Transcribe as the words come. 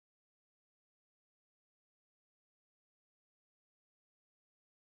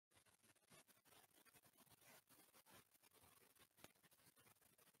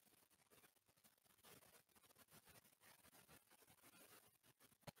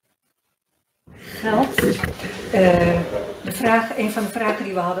geld. Een van de vragen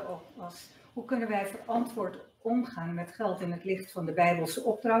die we hadden was, hoe kunnen wij verantwoord omgaan met geld in het licht van de Bijbelse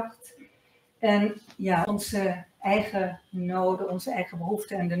opdracht? En ja, onze eigen noden, onze eigen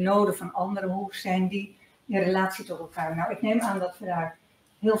behoeften en de noden van anderen, hoe zijn die in relatie tot elkaar? Nou, ik neem aan dat we daar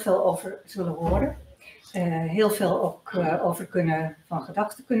heel veel over zullen horen. Heel veel ook van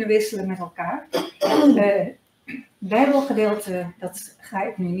gedachten kunnen wisselen met elkaar. Bijbelgedeelte, dat ga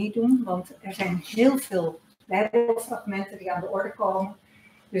ik nu niet doen, want er zijn heel veel Bijbelfragmenten die aan de orde komen.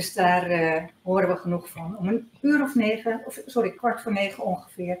 Dus daar horen we genoeg van. Om 8:45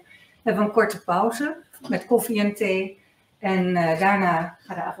 ongeveer, hebben we een korte pauze met koffie en thee. En daarna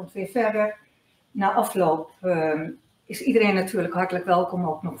gaat de avond weer verder. Na afloop is iedereen natuurlijk hartelijk welkom,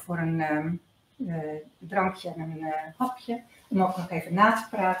 ook nog voor een drankje en een hapje. Om ook nog even na te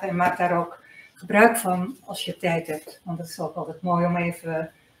praten en maak daar ook gebruik van als je tijd hebt. Want het is ook altijd mooi om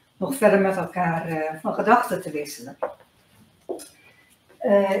even nog verder met elkaar van gedachten te wisselen.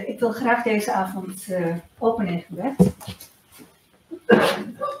 Ik wil graag deze avond openen in gebed.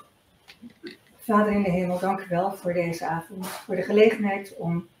 Vader in de hemel, dank u wel voor deze avond. Voor de gelegenheid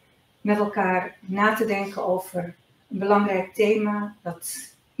om met elkaar na te denken over een belangrijk thema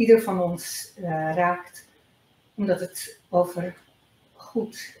dat ieder van ons raakt. Omdat het over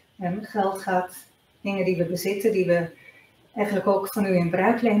goed en geld gaat. Dingen die we bezitten, die we eigenlijk ook van u in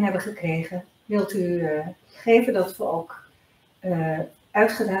bruikleen hebben gekregen. Wilt u geven dat we ook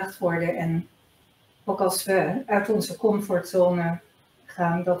uitgedaagd worden en ook als we uit onze comfortzone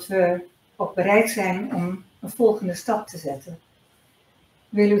gaan, dat we ook bereid zijn om een volgende stap te zetten.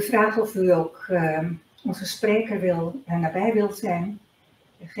 Ik wil u vragen of u ook onze spreker nabij wilt zijn.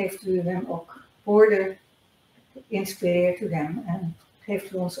 Geeft u hem ook woorden, inspireert u hem en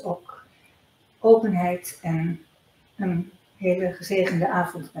geeft u ons ook openheid en een hele gezegende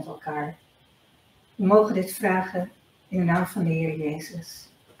avond met elkaar. We mogen dit vragen in de naam van de Heer Jezus.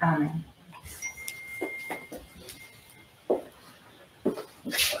 Amen.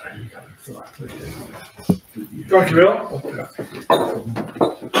 Dankjewel.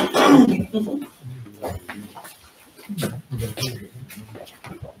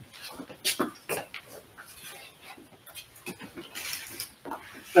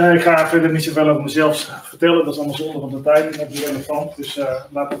 Ik ga verder niet zoveel over mezelf vertellen, dat is allemaal zonde van de tijd en dat is niet relevant, dus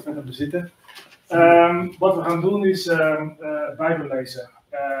laten we verder bezitten. Wat we gaan doen is Bijbel lezen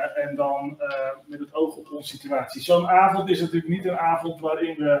en dan met het oog op onze situatie. Zo'n avond is natuurlijk niet een avond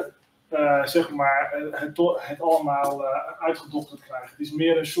waarin we zeg maar het allemaal uitgedokterd krijgen. Het is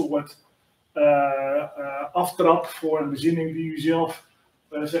meer een soort aftrap voor een bezinning die u zelf,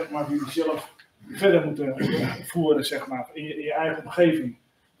 zeg maar, die u zelf verder moeten voeren, zeg maar, in je eigen omgeving.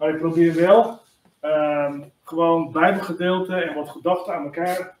 Maar ik probeer wel gewoon Bijbelgedeelte en wat gedachten aan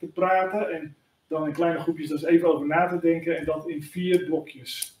elkaar te praten en dan in kleine groepjes daar eens even over na te denken en dat in 4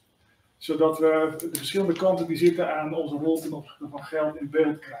 blokjes. Zodat we de verschillende kanten die zitten aan onze rol ten opzichte van geld in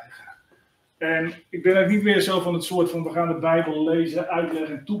beeld krijgen. En ik ben ook niet meer zo van het soort van we gaan de Bijbel lezen,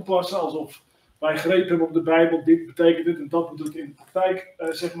 uitleggen en toepassen alsof wij greep hebben op de Bijbel, dit betekent het en dat moet het in de praktijk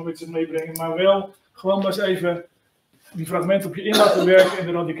zeg maar met zich meebrengen. Maar wel gewoon maar eens even die fragmenten op je in laten werken en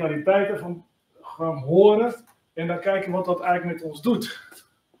de radicaliteit ervan gewoon horen en dan kijken wat dat eigenlijk met ons doet.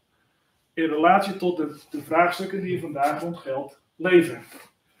 In relatie tot de vraagstukken die je vandaag rond geld leven.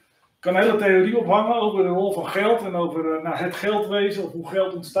 Ik kan een hele theorie ophangen over de rol van geld en over het geldwezen of hoe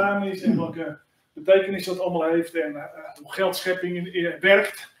geld ontstaan is en welke betekenis dat allemaal heeft en hoe geldschepping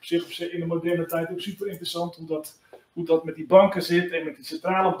werkt. Op zich in de moderne tijd ook super interessant hoe dat met die banken zit en met die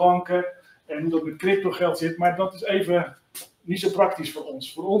centrale banken en hoe dat met cryptogeld zit. Maar dat is even niet zo praktisch voor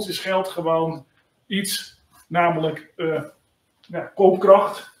ons. Voor ons is geld gewoon iets, namelijk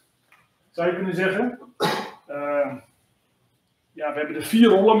koopkracht. Zou je kunnen zeggen. We hebben er 4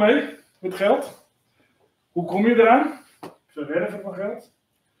 rollen mee met geld. Hoe kom je eraan? Verwerven van geld.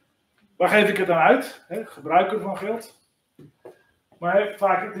 Waar geef ik het aan uit? Gebruiken van geld. Maar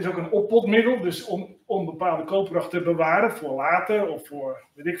vaak het is ook een oppotmiddel. Dus om bepaalde koopkracht te bewaren voor later of voor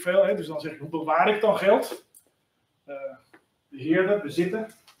weet ik veel. Dus dan zeg je, hoe bewaar ik dan geld? Beheerder, bezitten.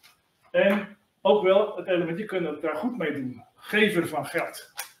 En ook wel het element, je kunt het daar goed mee doen. Gever van geld.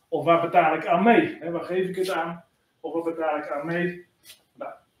 Of waar betaal ik aan mee? Waar geef ik het aan? Of waar betaal ik aan mee?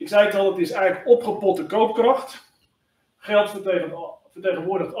 Nou, ik zei het al, het is eigenlijk opgepotte koopkracht. Geld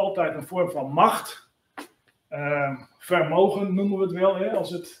vertegenwoordigt altijd een vorm van macht. Vermogen noemen we het wel. Als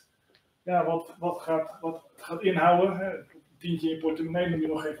het wat gaat inhouden. Een tientje in je portemonnee noem je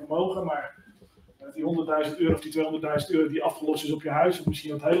nog geen vermogen. Maar die €100.000 of die €200.000 die afgelost is op je huis. Of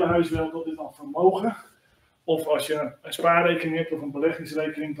misschien het hele huis wel, dat is dan vermogen. Of als je een spaarrekening hebt of een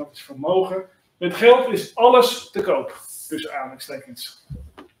beleggingsrekening, dat is vermogen. Met geld is alles te koop. Tussen aanhalingstekens.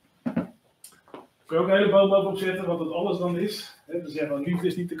 Kun je ook een hele boom over opzetten wat het alles dan is. Dan zeggen we, liefde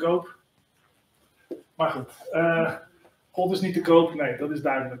is niet te koop. Maar goed, God is niet te koop. Nee, dat is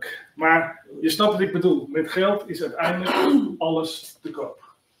duidelijk. Maar je snapt wat ik bedoel. Met geld is uiteindelijk alles te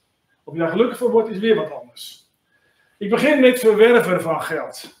koop. Of je daar gelukkig voor wordt, is weer wat anders. Ik begin met verwerven van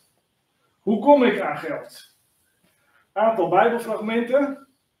geld. Hoe kom ik aan geld? Aantal Bijbelfragmenten.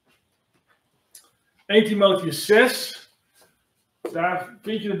 1 Timotheüs 6. Daar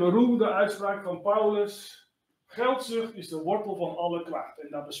vind je de beroemde uitspraak van Paulus. Geldzucht is de wortel van alle kwaad. En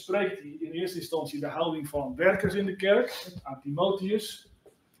dan bespreekt hij in eerste instantie de houding van werkers in de kerk, aan Timotheus.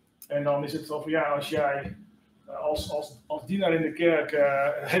 En dan is het zo van, ja, als jij als dienaar in de kerk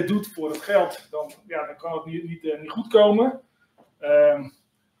het doet voor het geld, dan kan het niet goed komen. En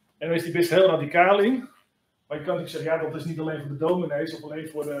dan is hij best heel radicaal in. Maar je kan niet zeggen, ja, dat is niet alleen voor de dominees of alleen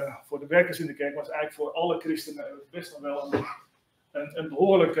voor de werkers in de kerk, maar het is eigenlijk voor alle christenen best wel een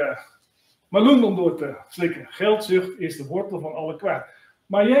behoorlijke meloen om door te slikken. Geldzucht is de wortel van alle kwaad.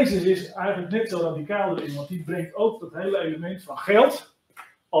 Maar Jezus is eigenlijk net zo radicaal erin, want die brengt ook dat hele element van geld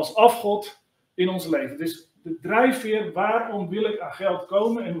als afgod in ons leven. Dus de drijfveer, waarom wil ik aan geld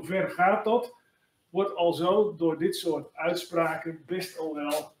komen en hoe ver gaat dat, wordt al zo door dit soort uitspraken best al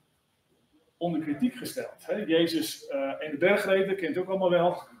wel onder kritiek gesteld. Jezus in de bergreden, kent u ook allemaal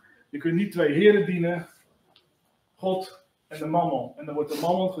wel. Je kunt niet twee heren dienen, God en de mammon. En dan wordt de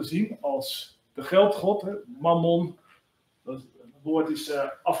mammon gezien als de geldgod. Mammon, het woord is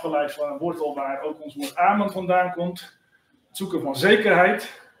afgeleid van een wortel waar ook ons woord amen vandaan komt. Het zoeken van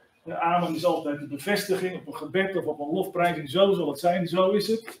zekerheid. De amen is altijd de bevestiging op een gebed of op een lofprijzing. Zo zal het zijn, zo is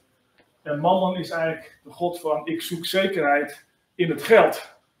het. En mammon is eigenlijk de god van ik zoek zekerheid in het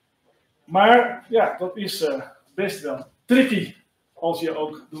geld. Maar ja, dat is best wel tricky. Als je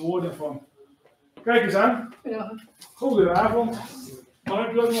ook de woorden van... Kijk eens aan. Ja. Goedenavond. Mag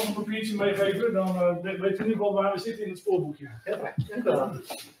ik ook nog een papiertje meegeven? Dan weet je in ieder geval waar we zitten in het spoorboekje. Ja.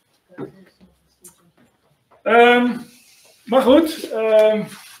 Maar goed,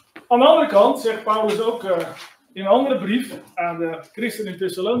 aan de andere kant zegt Paulus ook in een andere brief aan de christenen in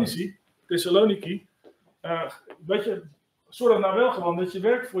Thessaloniki, weet je, zorg nou wel gewoon dat je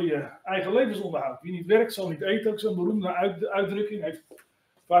werkt voor je eigen levensonderhoud. Wie niet werkt zal niet eten, ook zo'n beroemde uitdrukking, heeft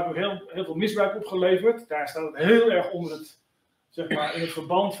vaak ook heel veel misbruik opgeleverd. Daar staat het heel erg onder het, zeg maar, in het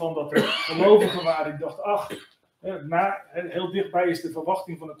verband van dat er gelovigen waren. Ik dacht, heel dichtbij is de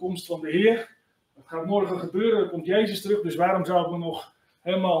verwachting van de komst van de Heer. Dat gaat morgen gebeuren, er komt Jezus terug, dus waarom zou ik me nog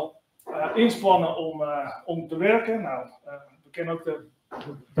helemaal inspannen om te werken? Nou, we kennen ook de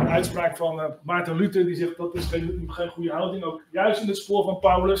uitspraak van Maarten Luther, die zegt dat is geen goede houding. Ook juist in het spoor van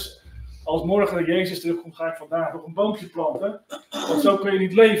Paulus. Als morgen Jezus terugkomt, ga ik vandaag nog een boompje planten. Want zo kun je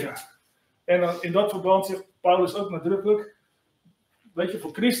niet leven. En dan in dat verband zegt Paulus ook nadrukkelijk. Weet je,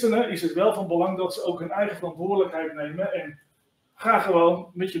 voor christenen is het wel van belang dat ze ook hun eigen verantwoordelijkheid nemen. En ga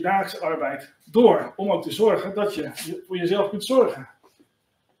gewoon met je dagelijkse arbeid door. Om ook te zorgen dat je voor jezelf kunt zorgen.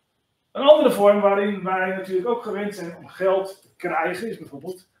 Een andere vorm waarin wij natuurlijk ook gewend zijn om geld te krijgen is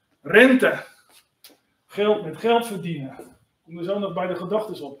bijvoorbeeld rente. Geld met geld verdienen. Kom er zo nog bij de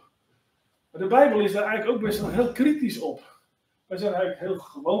gedachtes op. Maar de Bijbel is daar eigenlijk ook best wel heel kritisch op. Wij zijn eigenlijk heel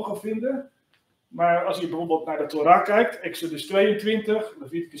gewoon gaan vinden. Maar als je bijvoorbeeld naar de Torah kijkt, Exodus 22,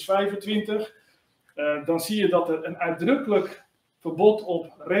 Leviticus 25, dan zie je dat er een uitdrukkelijk verbod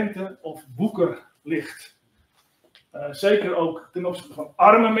op rente of boeker ligt. Zeker ook ten opzichte van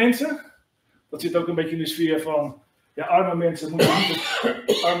arme mensen. Dat zit ook een beetje in de sfeer van, ja, arme mensen,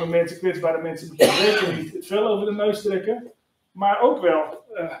 kwetsbare mensen, moet je zeker niet het vel over de neus trekken. Maar ook wel,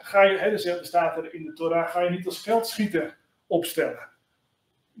 er staat er in de Torah, ga je niet als geldschieter opstellen.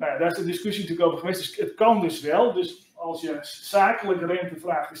 Nou ja, daar is de discussie natuurlijk over geweest. Dus het kan dus wel. Dus als je zakelijke rente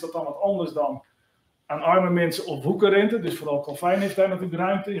vraagt, is dat dan wat anders dan aan arme mensen of boekenrente. Dus vooral Calvijn heeft daar natuurlijk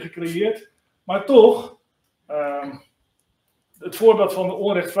ruimte in gecreëerd. Maar toch, het voorbeeld van de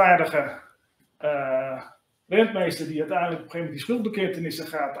onrechtvaardige rentmeester die uiteindelijk op een gegeven moment die schuldbekentenissen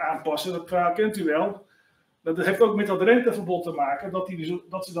gaat aanpassen, dat verhaal kent u wel. Dat heeft ook met dat renteverbod te maken,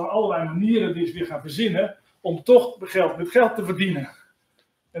 dat ze dan allerlei manieren dus weer gaan verzinnen om toch geld met geld te verdienen.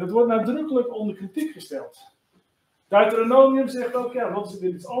 En dat wordt nadrukkelijk onder kritiek gesteld. Deuteronomium zegt ook, ja, wat is er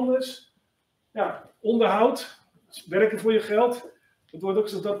iets anders? Ja, onderhoud, werken voor je geld. Dat wordt ook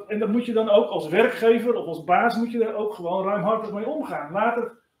zo en dat moet je dan ook als werkgever of als baas moet je daar ook gewoon ruimhartig mee omgaan. Laat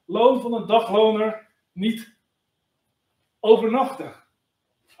het loon van een dagloner niet overnachten.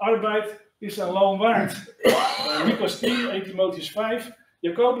 Arbeid is zijn loon waard. Lucas 10, 1 Timotheüs 5,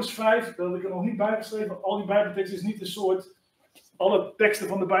 Jacobus 5, dat had ik er nog niet bij geschreven, want al die Bijbelteksten is niet een soort alle teksten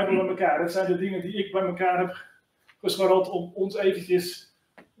van de Bijbel bij elkaar. Dat zijn de dingen die ik bij elkaar heb gescharreld om ons eventjes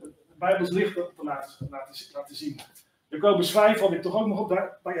Bijbels licht te laten zien. Jacobus 5 had ik toch ook nog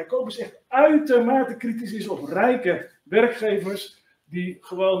op, waar Jacobus echt uitermate kritisch is op rijke werkgevers die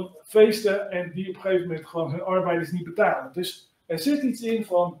gewoon feesten en die op een gegeven moment gewoon hun arbeiders niet betalen. Dus er zit iets in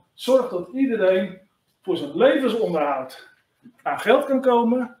van zorg dat iedereen voor zijn levensonderhoud aan geld kan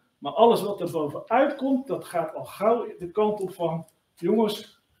komen, maar alles wat er bovenuit komt, dat gaat al gauw de kant op van,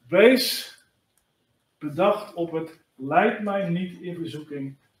 jongens, wees bedacht op het, leid mij niet in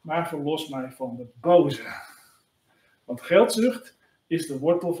verzoeking, maar verlos mij van de boze. Want geldzucht is de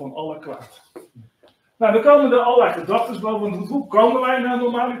wortel van alle kwaad. Nou, dan komen er allerlei gedachten boven. Hoe komen wij nou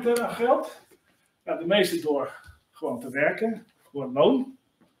normaliter aan geld? Nou, de meeste door gewoon te werken, gewoon loon.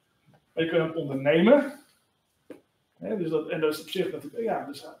 Maar je kunt ook ondernemen. Dus dat is op zich natuurlijk, ja,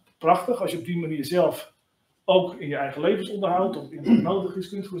 dus prachtig als je op die manier zelf ook in je eigen levensonderhoud of in wat nodig is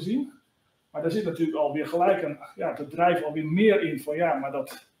kunt voorzien. Maar daar zit natuurlijk alweer gelijk een bedrijf alweer meer in van ja,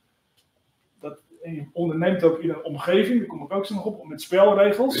 maar en je onderneemt ook in een omgeving, daar kom ik ook zo nog op, met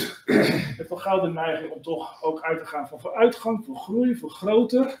spelregels. Je hebt wel gauw de neiging om toch ook uit te gaan van vooruitgang, voor groei, voor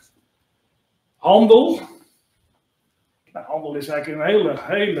groter. Handel. Nou, handel is eigenlijk een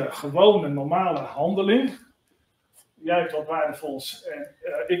hele gewone, normale handeling. Jij hebt wat waardevols en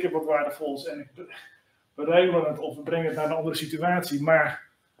ik heb wat waardevols en we regelen het of we brengen het naar een andere situatie. Maar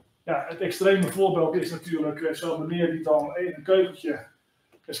ja, het extreme voorbeeld is natuurlijk zo'n meneer die dan in een keukentje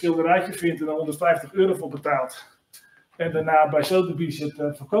een schilderijtje vindt en er 150 euro voor betaalt. En daarna bij Sotheby's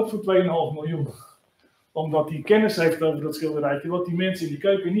het verkoopt voor 2,5 miljoen. Omdat hij kennis heeft over dat schilderijtje, wat die mensen in die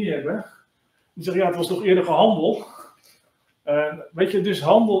keuken niet hebben. Die zeggen, ja, het was toch eerder handel. Weet je, dus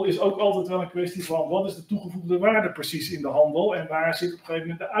handel is ook altijd wel een kwestie van, wat is de toegevoegde waarde precies in de handel? En waar zit op een gegeven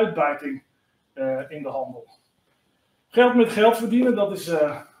moment de uitbuiting in de handel? Geld met geld verdienen, dat is...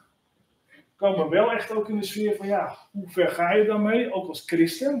 komen we wel echt ook in de sfeer van ja, hoe ver ga je daarmee, ook als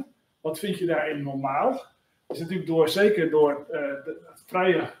christen? Wat vind je daarin normaal? Het is natuurlijk zeker door het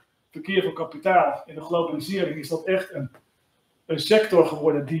vrije verkeer van kapitaal in de globalisering is dat echt een sector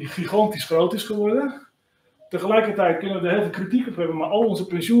geworden die gigantisch groot is geworden. Tegelijkertijd kunnen we er heel veel kritiek op hebben, maar al onze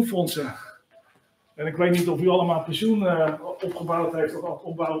pensioenfondsen, en ik weet niet of u allemaal pensioen opgebouwd heeft of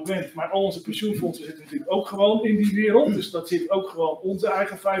opbouwd bent, maar al onze pensioenfondsen zitten natuurlijk ook gewoon in die wereld. Dus dat zit ook gewoon onze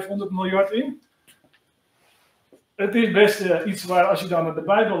eigen 500 miljard in. Het is best iets waar als je dan naar de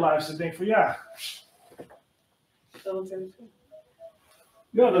Bijbel luistert, denk van ja.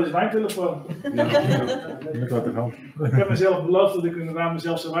 Ja, dat is mijn telefoon. Ik heb mezelf beloofd dat ik inderdaad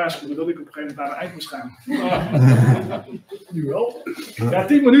mezelf zou waarschuwen dat ik op een gegeven moment aan het eind moest gaan. Nu wel. Ja,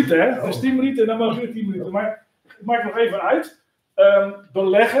 10 minuten hè. Dus 10 minuten en dan mag je 10 minuten. Maar ik maak nog even uit.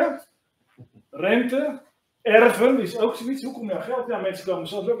 Beleggen, rente, erven is ook zoiets. Hoe kom je aan geld? Ja, mensen komen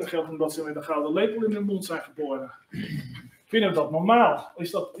zelfs ook aan geld omdat ze met een gouden lepel in hun mond zijn geboren. Vinden we dat normaal?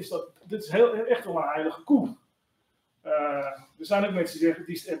 Dit is echt wel een heilige koe. Er zijn ook mensen die zeggen,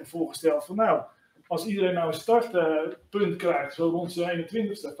 die hebben voorgesteld van nou, als iedereen nou een startpunt krijgt, zo rond zijn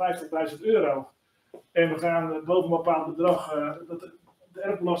 21ste, 50.000 euro. En we gaan boven een bepaald bedrag de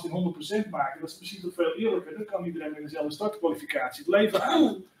erfbelasting 100% maken. Dat is precies nog veel eerlijker. Dan kan iedereen met dezelfde startkwalificatie het leven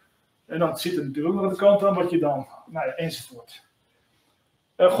aan. En dan zit er natuurlijk nog aan de kant aan wat je dan, nou ja, enzovoort.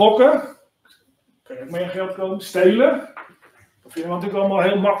 Gokken. Kan je ook mee aan geld komen. Stelen. Dat vinden we natuurlijk allemaal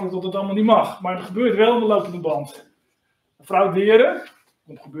heel makkelijk dat het allemaal niet mag. Maar het gebeurt wel in de lopende band. Frauderen.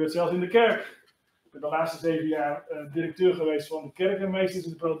 Dat gebeurt zelfs in de kerk. Ik ben de laatste 7 jaar directeur geweest van de kerkenmeesters in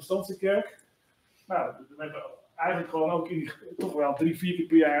de protestantse kerk. Nou, we hebben eigenlijk gewoon ook toch wel 3-4 keer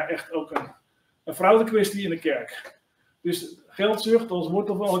per jaar echt ook een fraudekwestie in de kerk. Dus geldzucht als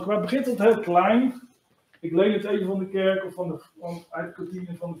wortel van alle kwaad. Het begint tot heel klein. Ik leen het even van de kerk of uit de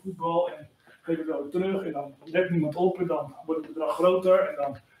kantine van de voetbal en geef het wel terug. En dan let niemand op en dan wordt het bedrag groter. En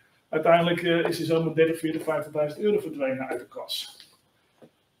dan uiteindelijk is er zomaar 30, 40, 50.000 euro verdwenen uit de kas.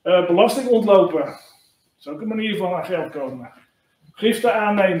 Belasting ontlopen. Dat is ook een manier van aan geld komen. Giften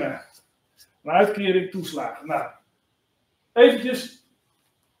aannemen. Een uitkering, toeslagen. Nou, eventjes.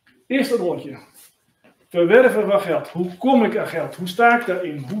 Eerst een rondje. Verwerven van geld. Hoe kom ik aan geld? Hoe sta ik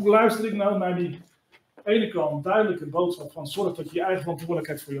daarin? Hoe luister ik nou naar die ene kant duidelijke boodschap van zorg dat je je eigen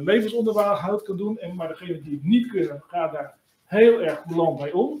verantwoordelijkheid voor je levensonderhoud kan doen. Maar degene die het niet kunnen, gaat daar heel erg beland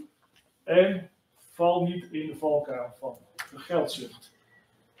bij om. En val niet in de valkuil van de geldzucht.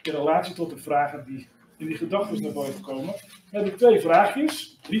 In relatie tot de vragen die in die gedachten naar boven komen, heb ik 2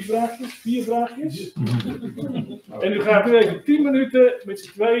 vraagjes, 3 vraagjes, 4 vraagjes. En u gaat nu even 10 minuten met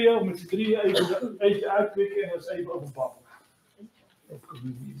z'n tweeën of met z'n drieën even eentje uitpikken en dat is even over babbelen.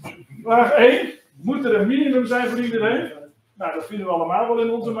 Vraag 1. Moet er een minimum zijn voor iedereen? Nou, dat vinden we allemaal wel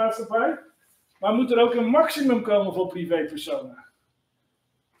in onze maatschappij. Maar moet er ook een maximum komen voor privépersonen?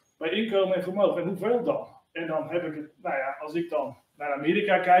 Bij inkomen en vermogen. En hoeveel dan? En dan heb ik het, nou ja, als ik dan naar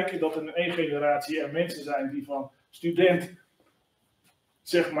Amerika kijk, dat er in één generatie er mensen zijn die van student,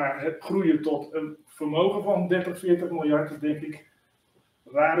 zeg maar, het groeien tot een vermogen van 30, 40 miljard, dan denk ik,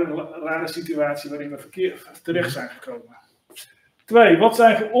 rare situatie waarin we terecht zijn gekomen. 2. Wat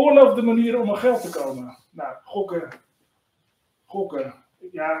zijn geoorloofde manieren om aan geld te komen? Nou, gokken.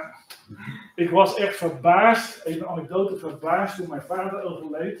 Ja, ik was echt verbaasd, even een anekdote verbaasd, toen mijn vader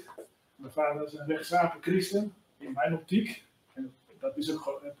overleed. Mijn vader is een rechtschapen christen, in mijn optiek. En dat is ook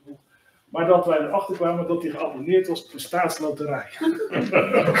gewoon. Maar dat wij erachter kwamen dat hij geabonneerd was op de staatsloterij.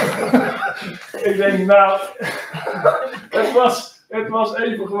 Ik denk, nou, het was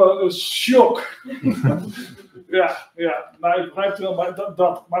even gewoon een shock. Ja, nou, ik begrijp het wel,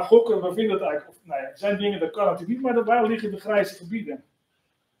 maar maar gokken, we vinden het eigenlijk. Nou ja, er zijn dingen, dat kan natuurlijk niet, maar waar liggen de grijze gebieden?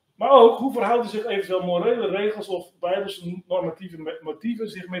 Maar ook, hoe verhouden zich eventueel morele regels of bijbelse normatieve motieven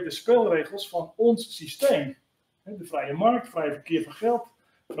zich met de spelregels van ons systeem? De vrije markt, vrij verkeer van geld,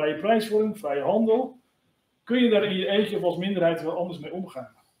 vrije prijsvorming, vrije handel. Kun je daar in je eentje of als minderheid wel anders mee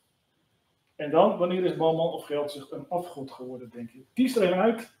omgaan? En dan, wanneer is mammon of geldzucht een afgod geworden, denk je? Kies er een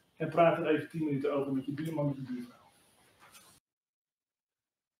uit en praat er even 10 minuten over met je buurman, met je buurvrouw.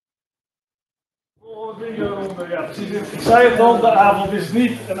 Ja, precies. Ik zei het al, de avond is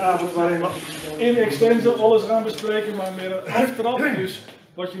niet een avond waarin we in extenso alles gaan bespreken, maar meer een aftrap. Dus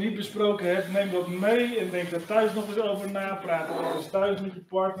wat je niet besproken hebt, neem dat mee en denk daar thuis nog eens over na. Praat er nog eens thuis met je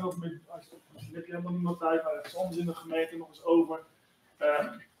partner of met, misschien heb je helemaal niemand thuis, maar ergens anders in de gemeente nog eens over.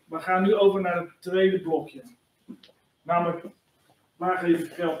 We gaan nu over naar het tweede blokje. Namelijk, waar geef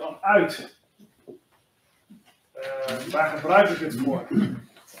ik geld aan uit? Waar gebruik ik het voor?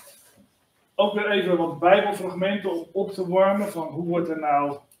 Ook weer even wat bijbelfragmenten om op te warmen van hoe wordt er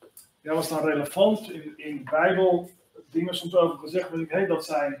nou, ja, was dan relevant in Bijbel dingen soms over gezegd, dat ik, dat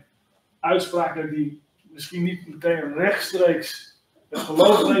zijn uitspraken die misschien niet meteen rechtstreeks het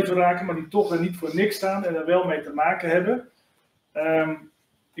geloofsleven raken, maar die toch er niet voor niks staan en er wel mee te maken hebben.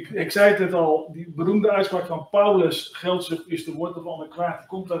 Ik zei het net al, die beroemde uitspraak van Paulus, geldzucht is de wortel van het kwaad,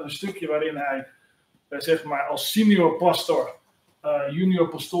 komt uit een stukje waarin hij, zeg maar, als senior pastor, junior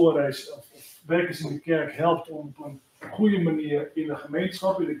pastores of werkers in de kerk helpt om op een goede manier in de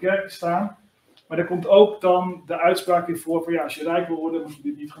gemeenschap, in de kerk te staan. Maar er komt ook dan de uitspraak in voor van ja, als je rijk wil worden, moet je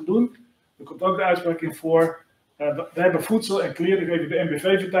dit niet gaan doen. Er komt ook de uitspraak in voor, we hebben voedsel en kleren, ik weet de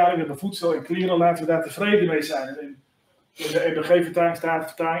NBV-vertaling, we hebben voedsel en kleren, laten we daar tevreden mee zijn. In de NBG-vertaling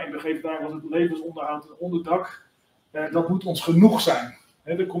staat, NBG-vertaling was het levensonderhoud en onderdak. Dat moet ons genoeg zijn.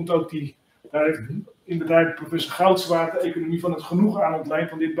 Er komt ook daar heeft inderdaad professor Goudswaard de economie van het genoegen aan ontleend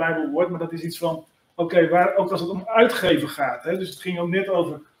van dit Bijbelwoord, maar dat is iets van, oké, ook als het om uitgeven gaat. Dus het ging ook net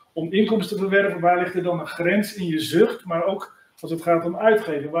over om inkomsten te verwerven, waar ligt er dan een grens in je zucht, maar ook als het gaat om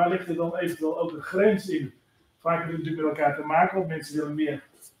uitgeven, waar ligt er dan eventueel ook een grens in? Vaak hebben we natuurlijk met elkaar te maken, want mensen willen meer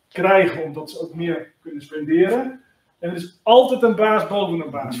krijgen omdat ze ook meer kunnen spenderen. En er is altijd een baas boven een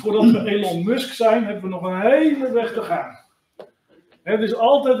baas. Voordat we Elon Musk zijn, hebben we nog een hele weg te gaan. Er is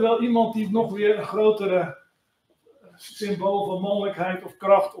altijd wel iemand die nog weer een grotere symbool van mannelijkheid of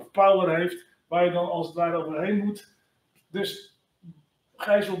kracht of power heeft, waar je dan als het ware overheen moet. Dus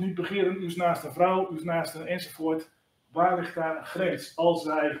gij zult niet begeren, uw naast een vrouw, uw naast een enzovoort. Waar ligt daar een grens? Als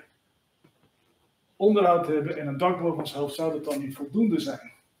wij onderhoud hebben en een dak boven ons hoofd, zou dat dan niet voldoende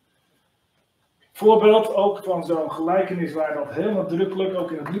zijn? Voorbeeld ook van zo'n gelijkenis waar dat heel nadrukkelijk,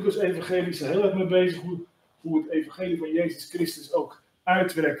 ook in het Lucas-evangelie, heel erg mee bezig, hoe het evangelie van Jezus Christus ook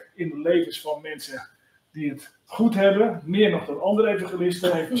uitwerkt in de levens van mensen die het goed hebben. Meer nog dan andere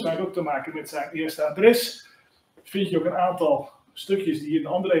evangelisten, heeft waarschijnlijk ook te maken met zijn eerste adres. Vind je ook een aantal stukjes die je in de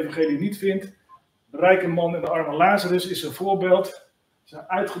andere evangelie niet vindt. De rijke man en de arme Lazarus is een voorbeeld. Het is een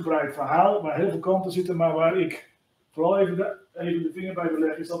uitgebreid verhaal waar heel veel kanten zitten, maar waar ik vooral even de vinger bij wil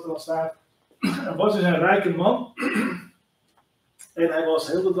leggen, is dat er al staat. Er was dus een rijke man en hij was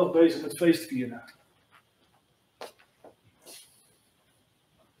de hele dag bezig met feestvieren.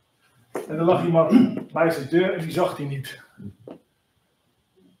 En er lag iemand bij zijn deur en die zag hij niet.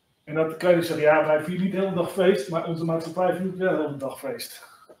 En dan kan je zeggen, ja, wij vieren niet de hele dag feest, maar onze maatschappij viert wel de hele dag feest.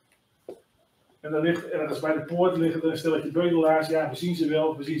 En dan ligt ergens bij de poort liggen er een stelletje bedelaars, ja, we zien ze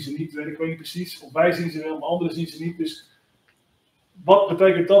wel, we zien ze niet, weet ik niet precies. Of wij zien ze wel, maar anderen zien ze niet. Dus wat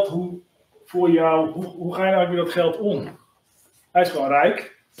betekent dat voor jou, hoe ga je nou met dat geld om? Hij is gewoon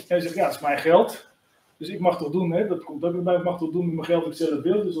rijk en hij zegt, ja, dat is mijn geld. Dus ik mag toch doen, dat komt ook erbij, ik mag toch doen met mijn geld wat ik zelf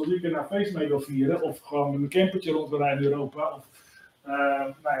wil. Dus als ik er nou feest mee wil vieren, of gewoon met mijn campertje rond wil rijden in Europa, of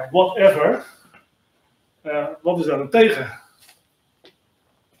whatever. Wat is daar dan tegen?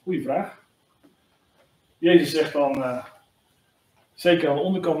 Goeie vraag. Jezus zegt dan, zeker aan de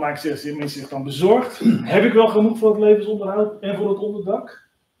onderkant maakt mensen zich dan bezorgd. Heb ik wel genoeg voor het levensonderhoud en voor het onderdak?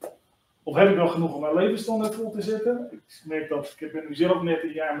 Of heb ik wel genoeg om mijn levensstandaard vol te zetten? Ik merk dat, ik ben nu zelf net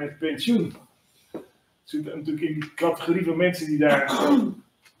een jaar met pensioen. Dus natuurlijk in die categorie van mensen die daar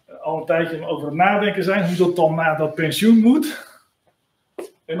al een tijdje over het nadenken zijn, hoe dat dan na dat pensioen moet.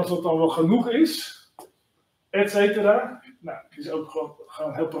 En of dat dan wel genoeg is, et cetera. Nou, het is ook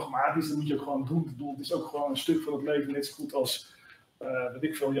gewoon heel pragmatisch, dat moet je ook gewoon doen. Ik bedoel, het is ook gewoon een stuk van het leven net zo goed als, weet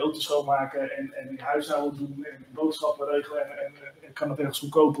ik veel, je auto schoonmaken en je huishouden doen en boodschappen regelen en kan het ergens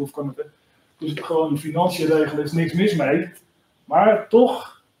goedkopen of kan het... Dus het gewoon de financiën regelen is niks mis mee. Maar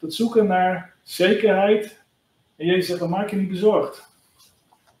toch, het zoeken naar zekerheid. En Jezus zegt, dan maak je niet bezorgd.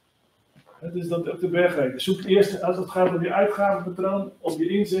 Het is dat ook de bergreden. Zoek eerst, als het gaat om je uitgavenpatroon, of je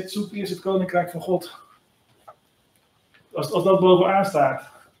inzet, zoek eerst het koninkrijk van God. Als dat bovenaan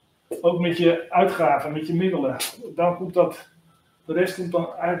staat, ook met je uitgaven, met je middelen, dan komt dat, de rest komt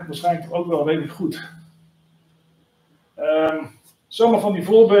dan eigenlijk waarschijnlijk ook wel redelijk goed. Sommige van die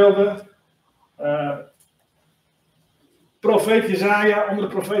voorbeelden, profeet Jesaja, andere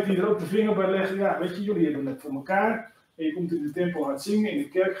profeten die er ook de vinger bij leggen, ja, weet je, jullie hebben het voor elkaar. En je komt in de tempel hard zingen, in de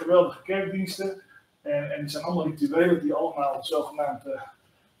kerk, geweldige kerkdiensten. En het zijn allemaal rituelen die allemaal zogenaamd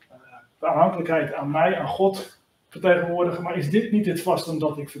de aanhankelijkheid aan mij, aan God vertegenwoordigen. Maar is dit niet het vasten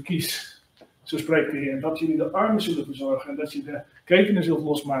dat ik verkies? Zo spreekt de Heer. Dat jullie de armen zullen verzorgen en dat je de ketenen zult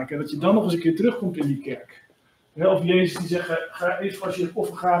losmaken. En dat je dan nog eens een keer terugkomt in die kerk. Of Jezus die zegt, ga eerst als je een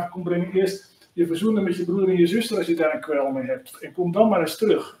offergave komt brengen, eerst je verzoenen met je broer en je zuster als je daar een kwel mee hebt. En kom dan maar eens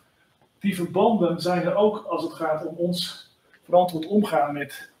terug. Die verbanden zijn er ook als het gaat om ons verantwoord omgaan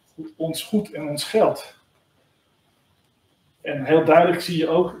met ons goed en ons geld. En heel duidelijk zie je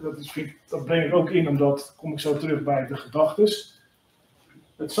ook, dat breng ik ook in, omdat kom ik zo terug bij de gedachtes.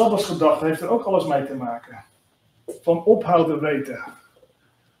 Het sabbatsgedachte heeft er ook alles mee te maken. Van ophouden weten.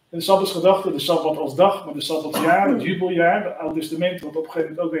 De sabbatsgedachte, de sabbat als dag, maar de sabbatsjaar, het jubeljaar, het Oude Testament, wat op een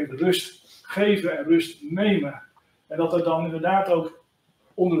gegeven moment ook weer rust geven en rust nemen. En dat er dan inderdaad ook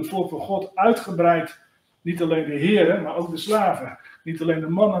onder het volk van God uitgebreid, niet alleen de heren, maar ook de slaven. Niet alleen de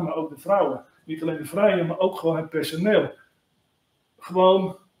mannen, maar ook de vrouwen. Niet alleen de vrije, maar ook gewoon het personeel.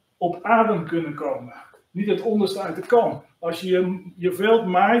 Gewoon op adem kunnen komen. Niet het onderste uit de kan. Als je je veld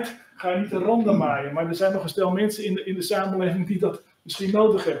maait, ga je niet de randen maaien. Maar er zijn nog een stel mensen in de samenleving die dat misschien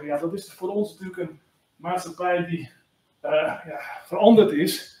nodig hebben. Ja, dat is voor ons natuurlijk een maatschappij die veranderd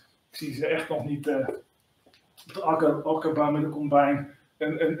is. Ik zie ze echt nog niet op de akkerbaan met een combijn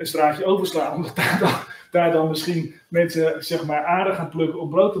een straatje overslaan. Omdat daar dan misschien mensen zeg maar aarde gaan plukken om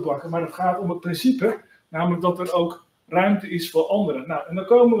brood te bakken. Maar het gaat om het principe, namelijk dat er ook ruimte is voor anderen. Nou, en dan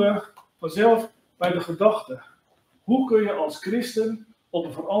komen we vanzelf bij de gedachte. Hoe kun je als christen op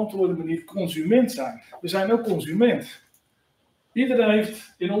een verantwoorde manier consument zijn? We zijn ook consument. Iedereen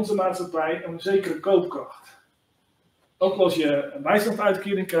heeft in onze maatschappij een zekere koopkracht. Ook als je een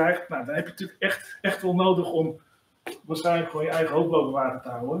bijstandsuitkering krijgt, nou, dan heb je natuurlijk echt wel nodig om waarschijnlijk gewoon je eigen hoofd boven water te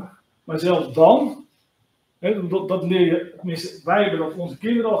houden. Maar zelfs dan, dat leer je, tenminste wij hebben dat onze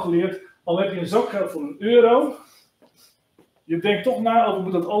kinderen al geleerd, al heb je een zakgeld van €1, je denkt toch na over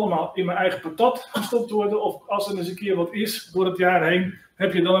moet dat allemaal in mijn eigen patat gestopt worden, of als er eens een keer wat is door het jaar heen,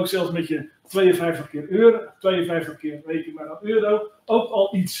 heb je dan ook zelfs met je 52 keer euro, 52 keer reken maar een euro, ook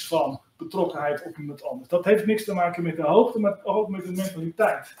al iets van betrokkenheid op iemand anders. Dat heeft niks te maken met de hoogte, maar ook met de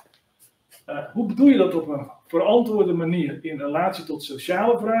mentaliteit. Hoe bedoel je dat op een verantwoorde manier in relatie tot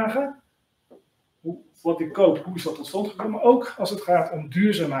sociale vragen? Wat ik koop, hoe is dat tot stand gekomen? Maar ook als het gaat om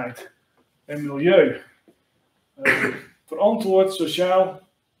duurzaamheid en milieu. Verantwoord sociaal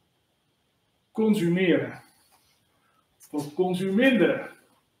consumeren. Of consumeren.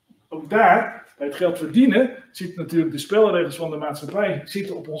 Ook daar, bij het geld verdienen, zitten natuurlijk de spelregels van de maatschappij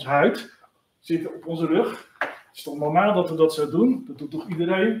zitten op ons huid, zitten op onze rug. Het is toch normaal dat we dat zo doen? Dat doet toch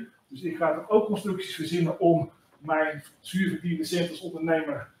iedereen? Dus ik ga ook constructies verzinnen om mijn zuurverdiende cent als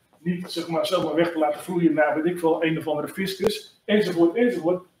ondernemer niet zeg maar, zomaar weg te laten vloeien naar weet ik veel, een of andere fiscus, enzovoort,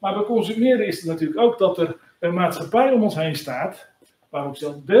 enzovoort. Maar bij consumeren is het natuurlijk ook dat er een maatschappij om ons heen staat, waar we ook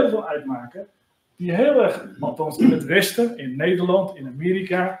zelf deel van uitmaken, die heel erg, althans in het Westen, in Nederland, in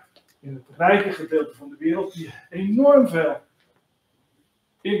Amerika, in het rijke gedeelte van de wereld, die enorm veel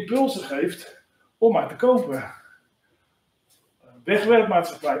impulsen geeft om maar te kopen.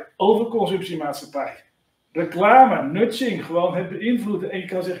 Wegwerpmaatschappij, overconsumptiemaatschappij, reclame, nudging, gewoon het beïnvloeden. En je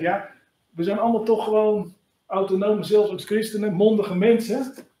kan zeggen, ja, we zijn allemaal toch gewoon autonoom, zelfs als christenen, mondige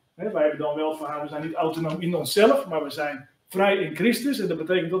mensen. Wij hebben dan wel het verhaal, we zijn niet autonoom in onszelf, maar we zijn vrij in Christus. En dat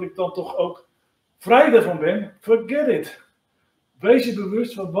betekent dat ik dan toch ook vrij daarvan ben. Forget it. wees je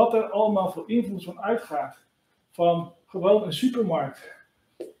bewust van wat er allemaal voor invloed van uitgaat. Van gewoon een supermarkt.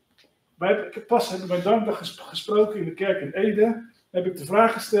 Ik heb pas bij Dankdag gesproken in de kerk in Ede. Heb ik de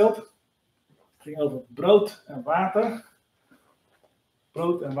vraag gesteld. Het ging over brood en water.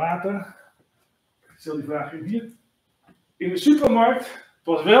 Brood en water. Ik stel die vraag hier. In de supermarkt, het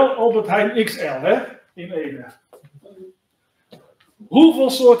was wel Albert Heijn XL, hè? In Ede. Hoeveel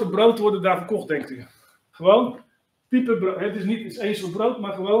soorten brood worden daar verkocht, denkt u? Gewoon type brood. Het is niet één soort brood,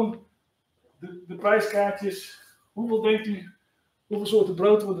 maar gewoon de prijskaartjes. Hoeveel denkt u, hoeveel soorten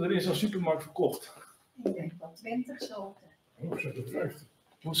brood worden er in zo'n supermarkt verkocht? Ik denk wel 20 soorten. Oh, zet op 50.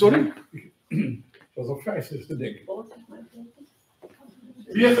 Sorry? Dat is op 50 te denken.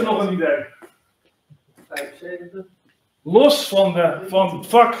 Wie heeft er nog een idee? 75. Los van het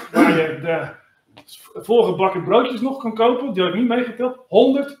vak waar je de voorgebakken broodjes nog kan kopen, die heb ik niet meegeteld,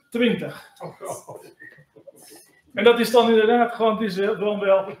 120. En dat is dan inderdaad gewoon, het is gewoon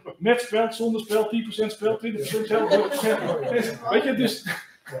wel met spel, zonder spel, 10% spel, 20% spel. Weet je, dus.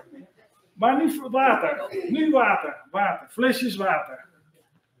 Maar nu water. Nu water. Flesjes water.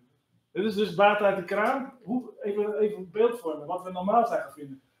 Dit is dus water uit de kraan. Even een beeld vormen, wat we normaal zijn gaan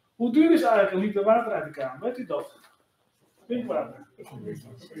vinden. Hoe duur is eigenlijk een liter water uit de kraan? Weet u dat? Drinkwater.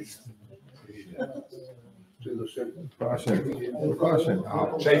 20 cent. Een paar cent.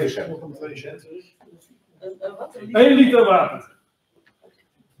 7 cent. 2 cent. 1 liter water.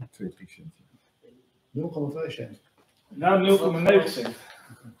 20 cent. 0,2 cent. Nou, 0,9 cent.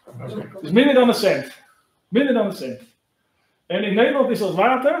 Dus minder dan een cent. Minder dan een cent. En in Nederland is dat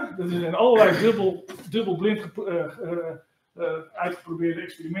water, dat is in allerlei dubbelblind uitgeprobeerde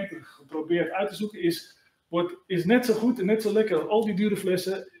experimenten geprobeerd uit te zoeken, is net zo goed en net zo lekker als al die dure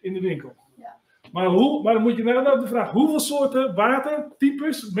flessen in de winkel. Ja. Maar dan moet je nou de vraag, hoeveel soorten water,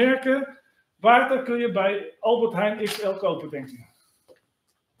 types, merken, water kun je bij Albert Heijn XL kopen, denkt u?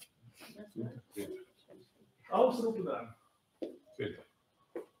 Alles erop en aan.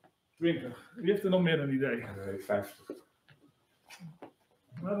 20. Wie heeft er nog meer een idee? 50.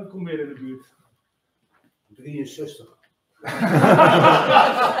 Nou, dat komt meer in de buurt. 63.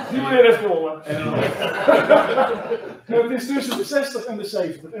 Die meneer heeft gewonnen. Het is tussen de 60 en de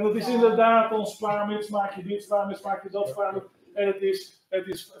 70. En dat is inderdaad ons spaarmix, maak je dit, spaarmix, maak je dat, spaarmix. En het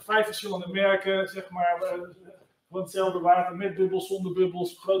is 5 verschillende merken, zeg maar, van hetzelfde water, met bubbels, zonder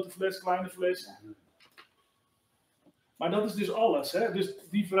bubbels, grote fles, kleine fles. Maar dat is dus alles. Hè? Dus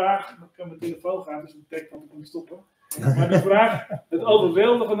die vraag, ik kan mijn telefoon gaan, dus ik denk dat ik moet stoppen. Maar de vraag, het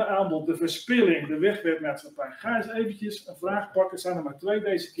overweldigende aanbod, de verspilling, de wegwerpmaatschappij. Ga eens eventjes een vraag pakken, zijn er maar 2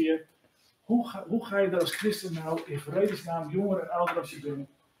 deze keer. Hoe ga je daar als christen nou in vredesnaam, jonger en ouder als je bent,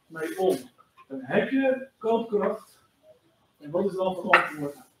 mee om? Dan heb je koopkracht. En wat is dan het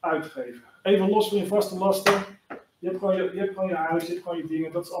antwoord? Uitgeven. Even los van je vaste lasten. Je hebt gewoon je huis, je hebt gewoon je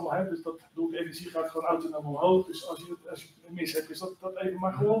dingen, dat is allemaal, hè, dus de energie gaat gewoon autonoom omhoog. Dus als je het mis hebt, is dat even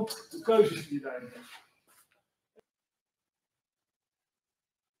maar gewoon de keuzes die je daarin hebt.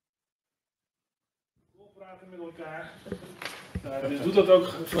 Praten met elkaar. Dus doe dat ook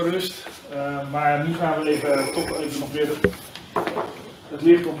gerust. Maar nu gaan we toch even nog weer het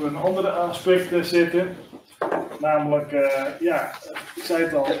licht op een andere aspect zetten. Namelijk, ik zei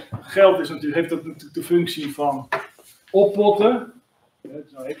het al, geld heeft natuurlijk de functie van oppotten.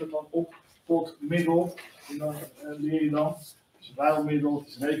 Zo heet het dan, oppotmiddel. En dan leer je dan. Het is ruilmiddel, het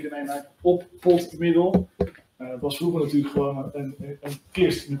is rekeneenheid, oppotmiddel. Het was vroeger natuurlijk gewoon een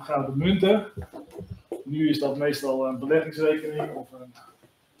kist met gouden munten. Nu is dat meestal een beleggingsrekening of een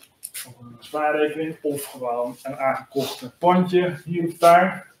spaarrekening of gewoon een aangekocht pandje hier of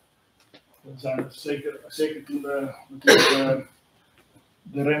daar. Dan zijn het zeker toen natuurlijk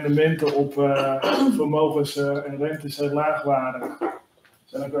de rendementen op vermogens en rentes heel laag waren. Er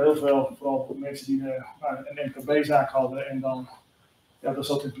zijn ook wel heel veel, vooral mensen die een MKB-zaak hadden en dan, daar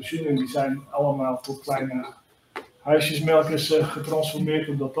zat in pensioen in, die zijn allemaal tot kleine huisjesmelkers getransformeerd,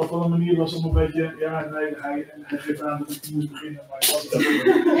 omdat dat wel een manier was om een beetje, hij geeft aan dat ik moest beginnen, maar ik was het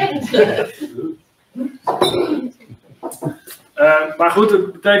maar goed,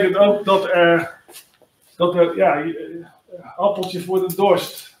 het betekent ook dat er appeltje voor de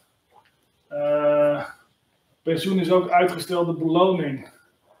dorst. Pensioen is ook uitgestelde beloning.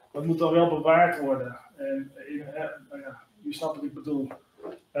 Dat moet dan wel bewaard worden. En je snapt wat ik bedoel.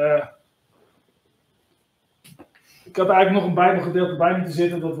 Ik had eigenlijk nog een bijbelgedeelte bij moeten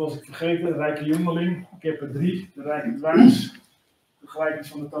zitten, dat was ik vergeten. De rijke jongeling. Ik heb er 3. De rijke dwaas, de gelijkenis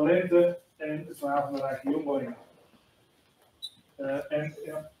van de talenten en het verhaal van de rijke jongeling.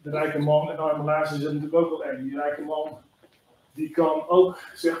 De rijke man en arme Lazarus is er natuurlijk ook wel één. Die rijke man, die kan ook,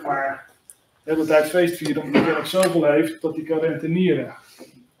 zeg maar, de hele tijd feest vieren omdat de kerk zoveel heeft dat hij kan rentenieren.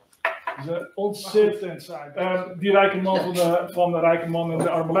 Dat is ontzettend saai. Die rijke man van de rijke man en de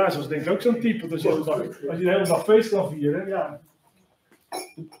arme Lazarus, denk ik ook zo'n type. Dus als je de hele dag feest kan vieren, ja.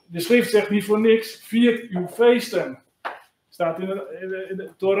 De schrift zegt niet voor niks, viert uw feesten. Staat in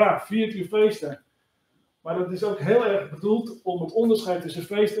de Torah, viert uw feesten. Maar dat is ook heel erg bedoeld om het onderscheid tussen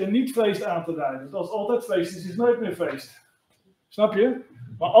feest en niet feest aan te duiden. Want als het altijd feest is, is het nooit meer feest. Snap je?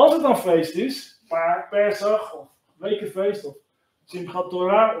 Maar als het dan feest is, Pesach of wekenfeest of Simchat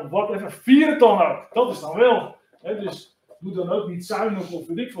Torah of whatever, vier het dan ook. Dat is dan wel. Dus doe dan ook niet zuinig of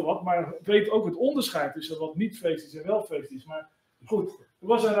weet ik veel wat, maar weet ook het onderscheid tussen wat niet feest is en wel feest is. Maar goed, er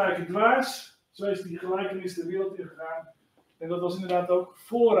was een rijke dwaas, zo is die gelijkenis de wereld ingegaan. En dat was inderdaad ook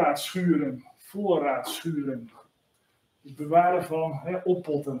voorraadschuren. Voorraadschuren. Het bewaren van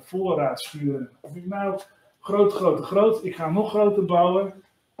oppotten, voorraadschuren. Of ik nou groot. Ik ga nog groter bouwen.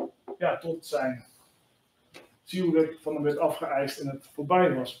 Ja, tot zijn ziel van hem werd afgeëist en het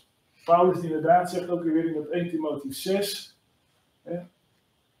voorbij was. Paulus inderdaad zegt ook weer in dat 1 Timotheüs 6. We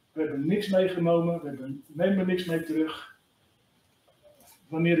hebben niks meegenomen, we nemen niks mee terug.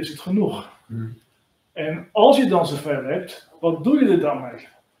 Wanneer is het genoeg? En als je dan zoveel hebt, wat doe je er dan mee?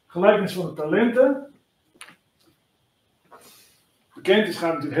 Gelijkenis van de talenten. Bekend is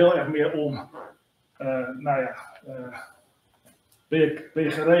gaat natuurlijk heel erg meer om, ben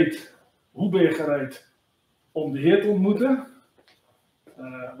je gereed? Hoe ben je gereed om de Heer te ontmoeten?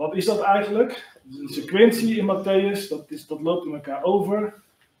 Wat is dat eigenlijk? Een sequentie in Matthäus, dat loopt in elkaar over.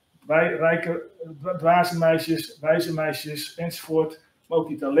 Wij rijke, dwaze meisjes, wijze meisjes enzovoort, maar ook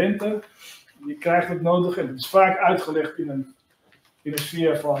die talenten. Je krijgt het nodig en het is vaak uitgelegd in een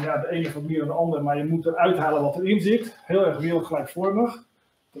sfeer van de ene van meer dan de ander, maar je moet eruit halen wat erin zit. Heel erg wereldgelijkvormig.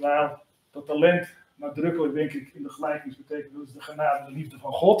 Terwijl dat talent nadrukkelijk, denk ik, in de gelijkenis betekent dat is de genade, de liefde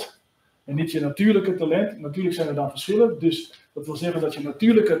van God. En niet je natuurlijke talent. Natuurlijk zijn er dan verschillen. Dus dat wil zeggen dat je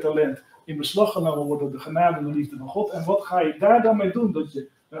natuurlijke talent in beslag genomen wordt door de genade en de liefde van God. En wat ga je daar dan mee doen? Dat je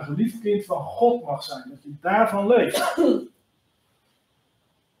een geliefd kind van God mag zijn. Dat je daarvan leeft.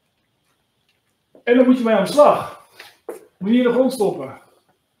 En dan moet je mee aan de slag. Moet je in de grond stoppen.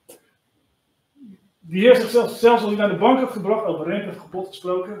 Die Heer zegt zelfs als hij naar de bank had gebracht, over rente heeft kapot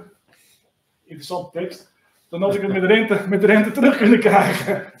gesproken. Interessante tekst. Dan had ik het met de rente terug kunnen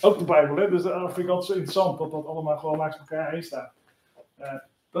krijgen. Ook de Bijbel, hè? Dus dat vind ik altijd zo interessant dat dat allemaal gewoon langs elkaar heen staat.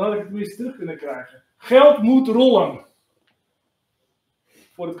 Dan had ik het tenminste terug kunnen krijgen. Geld moet rollen.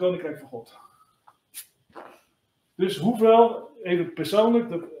 Voor het Koninkrijk van God. Dus hoeveel, even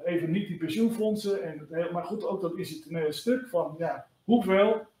persoonlijk, even niet die pensioenfondsen, maar goed ook dat institutionele stuk van,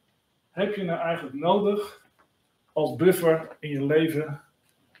 hoeveel heb je nou eigenlijk nodig als buffer in je leven,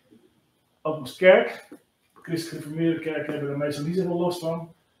 ook als kerk? Christelijke gereformeerde kerken hebben er meestal niet zoveel last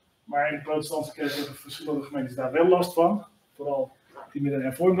van, maar in de protestantse kerk hebben verschillende gemeentes daar wel last van, vooral die met een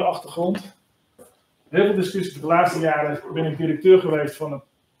hervormde achtergrond. Heel veel discussie. De laatste jaren ben ik directeur geweest van het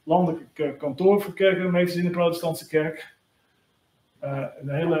landelijke kantoor voor kerkgemeentes in de protestantse kerk. Een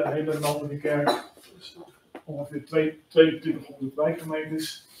hele landelijke kerk, ongeveer 2200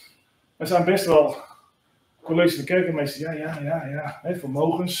 wijkgemeentes. Er zijn best wel colleges van kerkgemeentes,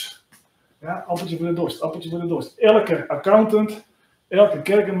 vermogens. Ja, appeltje voor de dorst. Elke accountant, elke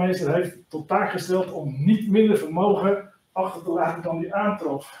kerkmeester heeft tot taak gesteld om niet minder vermogen achter te laten dan die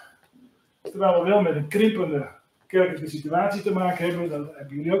aantrof. Terwijl we wel met een krimpende kerkelijke situatie te maken hebben, daar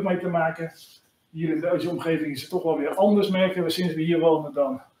hebben jullie ook mee te maken. Hier in deze omgeving is het toch wel weer anders, merken we sinds we hier wonen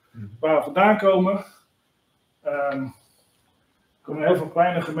dan waar we vandaan komen. Er komen heel veel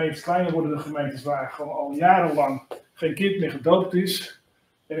kleine gemeentes, kleiner wordende gemeentes waar gewoon al jarenlang geen kind meer gedoopt is.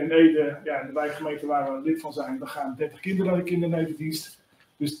 En in Ede, de wijkgemeente waar we lid van zijn, dan gaan 30 kinderen naar de kindernevendienst.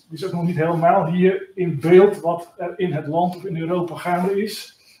 Dus het is ook nog niet helemaal hier in beeld wat er in het land of in Europa gaande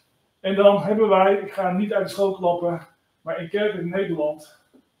is. En dan hebben wij, ik ga niet uit de school klappen, maar in kerk in Nederland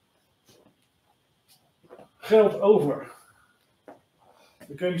geld over.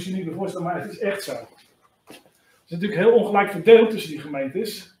 Dat kun je misschien niet meer voorstellen, maar het is echt zo. Het is natuurlijk heel ongelijk verdeeld tussen die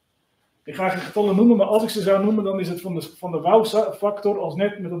gemeentes. Ik ga geen getallen noemen, maar als ik ze zou noemen, dan is het van de wow-factor als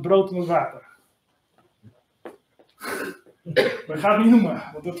net met het brood en het water. Maar ik ga het niet noemen,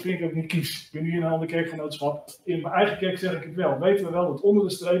 want dat vind ik ook niet kies. Ik ben nu in een ander kerkgenootschap. In mijn eigen kerk zeg ik het wel. Weten we wel dat onder de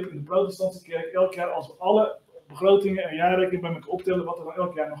streep in de protestantse kerk elk jaar, als we alle begrotingen en jaarrekeningen bij elkaar optellen, wat er dan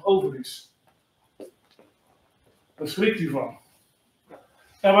elk jaar nog over is. Daar schrikt u van.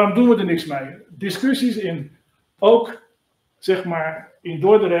 En waarom doen we er niks mee? Discussies in, ook zeg maar in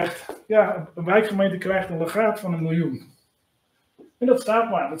Dordrecht, een wijkgemeente krijgt een legaat van 1 miljoen. En dat staat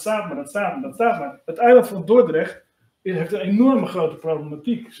maar. Het eiland van Dordrecht heeft een enorme grote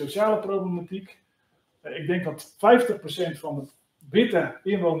problematiek, sociale problematiek. Ik denk dat 50% van de witte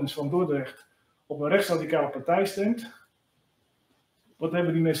inwoners van Dordrecht op een rechtsradicale partij stemt. Wat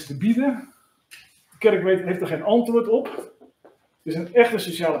hebben die mensen te bieden? De kerk heeft er geen antwoord op. Het is een echte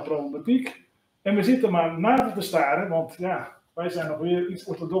sociale problematiek. En we zitten maar nader te staren, want ja, wij zijn nog weer iets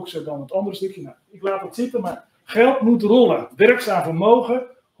orthodoxer dan het andere stukje. Nou, ik laat het zitten, maar geld moet rollen. Werkzaam vermogen,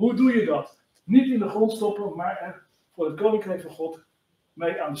 hoe doe je dat? Niet in de grond stoppen, maar er voor het koninkrijk van God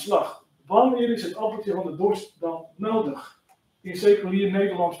mee aan de slag. Wanneer is het appeltje van de dorst dan nodig? In seculier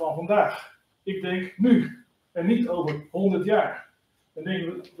Nederland van vandaag. Ik denk nu. En niet over 100 jaar. Dan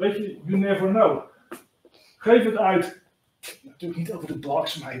denken we, weet je, you never know. Geef het uit. Natuurlijk niet over de balk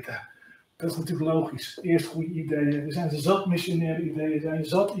smijten. Dat is natuurlijk logisch. Eerst goede ideeën. Er zijn zat missionaire ideeën. Er zijn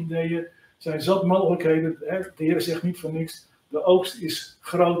zat ideeën. Er zijn zat mogelijkheden. De Heer zegt niet voor niks. De oogst is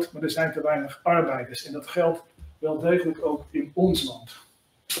groot, maar er zijn te weinig arbeiders. En dat geldt wel degelijk ook in ons land.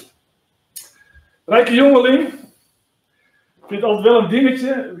 Rijke jongeling. Ik vind het altijd wel een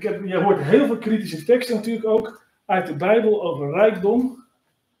dingetje. Je hoort heel veel kritische teksten natuurlijk ook uit de Bijbel over rijkdom.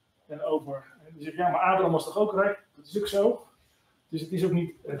 En over, dan zeg je, ja, maar Abraham was toch ook rijk? Dat is ook zo. Dus het is ook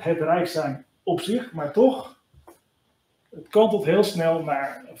niet het rijk zijn op zich, maar toch, het kantelt heel snel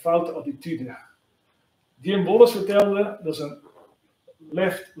naar een foute attitude. Jim Wallace vertelde, dat is een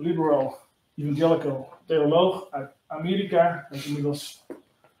left liberal evangelical theoloog uit Amerika.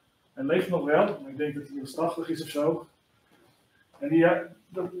 Hij leeft nog wel, maar ik denk dat hij 80 is of zo. En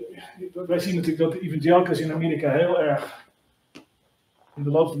wij zien natuurlijk dat de evangelicals in Amerika heel erg in de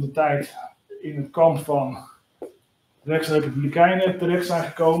loop van de tijd in het kamp van rechtsrepublikeinen terecht zijn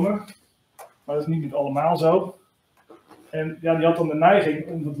gekomen. Maar dat is niet allemaal zo. En ja, die had dan de neiging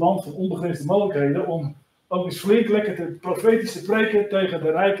om het land van onbegrensde mogelijkheden om ook eens flink lekker profetisch te preken tegen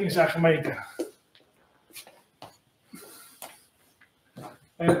de rijken in zijn gemeente.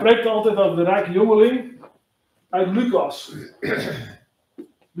 En hij preekte altijd over de rijke jongeling uit Lucas.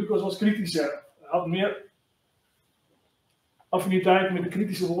 Lucas was kritischer. Hij had meer affiniteit met de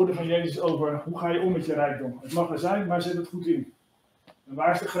kritische woorden van Jezus over hoe ga je om met je rijkdom. Het mag er zijn, maar zet het goed in. En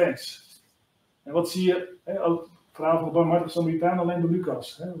waar is de grens? En wat zie je, ook het verhaal van de barmhartige Samaritaan alleen bij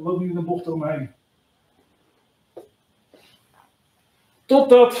Lucas. Loop niet in de bocht eromheen.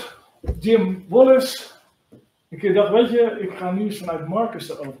 Totdat Jim Wallace een keer dacht, weet je, ik ga nu eens vanuit Marcus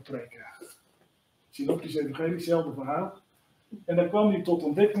erover preken. Synoptisch evangelie, hetzelfde verhaal. En dan kwam hij tot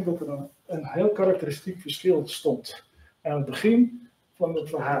ontdekking dat er een heel karakteristiek verschil stond aan het begin van het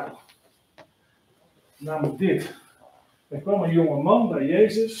verhaal. Namelijk dit. Er kwam een jonge man bij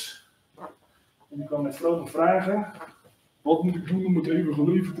Jezus. En die kwam met vrome vragen. Wat moet ik doen om het eeuwige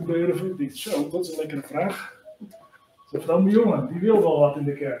leven te beërven? Ik dacht, zo, dat is een lekkere vraag. Zo'n vrome jongen, die wil wel wat in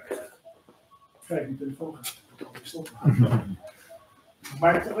de kerk. Kijk, mijn telefoon gaat. Ik moet alweer stoppen. Ik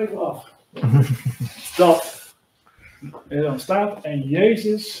maak het er even af. Dat. En dan staat, en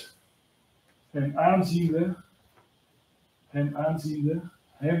Jezus hem aanziende,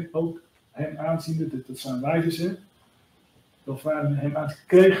 dat zijn wijzen ze,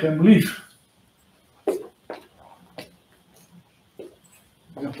 kreeg hem lief.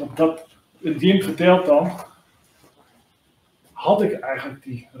 Jim vertelt dan, had ik eigenlijk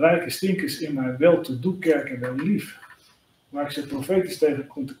die rijke stinkers in mijn wel-te-doen-kerken wel lief, waar ik ze profetisch tegen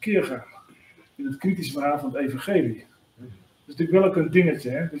kon tekeer gaan, in het kritische verhaal van het evangelie. Dat is natuurlijk wel ook een dingetje,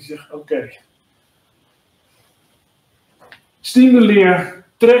 hè? Dat je zegt, oké. Stimuleer,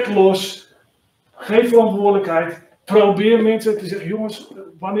 trek los, geef verantwoordelijkheid, probeer mensen te zeggen, jongens,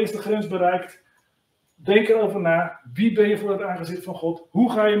 wanneer is de grens bereikt? Denk erover na, wie ben je voor het aangezicht van God?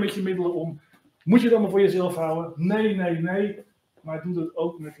 Hoe ga je met je middelen om? Moet je het allemaal voor jezelf houden? Nee, maar doe dat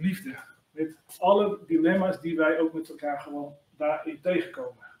ook met liefde. Met alle dilemma's die wij ook met elkaar gewoon daarin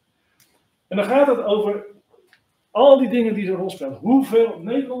tegenkomen. En dan gaat het over al die dingen die zo'n rol spelen. Hoeveel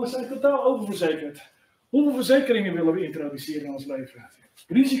Nederlanders zijn totaal oververzekerd? Hoeveel verzekeringen willen we introduceren in ons leven?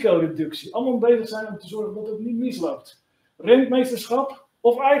 Risicoreductie. Allemaal bezig zijn om te zorgen dat het niet misloopt. Rentmeesterschap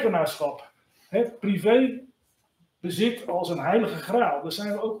of eigenaarschap. Het privé bezit als een heilige graal. Daar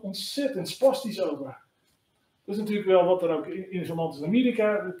zijn we ook ontzettend spastisch over. Dat is natuurlijk wel wat er ook in zo'n land als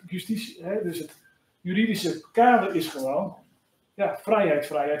Amerika, justitie, dus het juridische kader is gewoon, ja,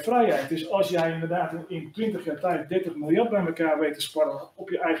 vrijheid. Dus als jij inderdaad in 20 jaar tijd 30 miljard bij elkaar weet te sparren op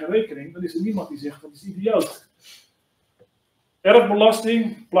je eigen rekening, dan is er niemand die zegt dat is idioot.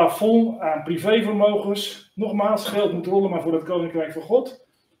 Erfbelasting, plafond aan privévermogens, nogmaals, geld moet rollen maar voor het koninkrijk van God.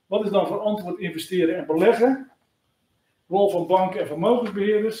 Wat is dan verantwoord investeren en beleggen? Rol van banken en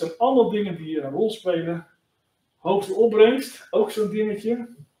vermogensbeheerders zijn allemaal dingen die hier een rol spelen. Hoogste opbrengst, ook zo'n dingetje.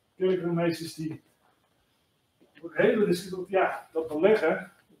 Kerkmeesters die Het hele discussie, ja, dat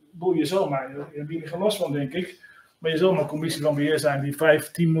beleggen, doe je zomaar. Je hebt hier geen last van, denk ik. Maar je zal maar een commissie van beheer zijn die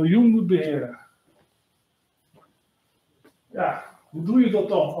 15 miljoen moet beheren. Ja, hoe doe je dat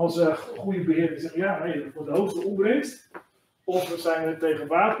dan als goede beheerder zegt, ja, nee, voor de hoogste opbrengst? Of zijn we tegen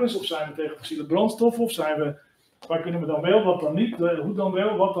wapens, of zijn we tegen fossiele brandstoffen, of zijn we, waar kunnen we dan wel, wat dan niet, hoe dan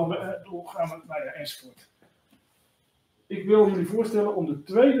wel, wat dan wel, hoe gaan we, nou ja, enzovoort. Ik wil jullie voorstellen om de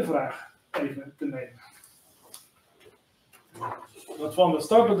tweede vraag even te nemen. Dat van het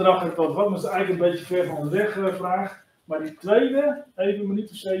startbedrag, dat was eigenlijk een beetje ver van de weg vraag, maar die tweede, even een minuut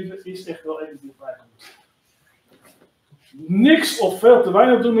of 7, is echt wel even dichtbij komt. Niks of veel te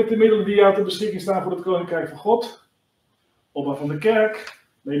weinig doen met de middelen die jou ter beschikking staan voor het Koninkrijk van God. Opbouw van de kerk,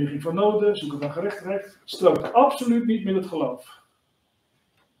 leniging van noden, zoeken van gerechtigheid, strookt absoluut niet met het geloof.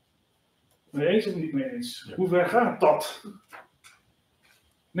 Mee eens of niet mee eens? Ja. Hoe ver gaat dat?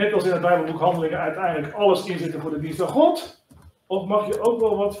 Net als in het Bijbelboek Handelingen uiteindelijk alles inzetten voor de dienst van God? Of mag je ook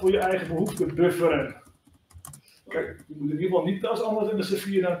wel wat voor je eigen behoeften bufferen? Kijk, je moet in ieder geval niet als anders in de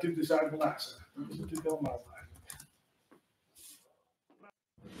Sefira natuurlijk de zaak belazen. Dat is natuurlijk helemaal waar.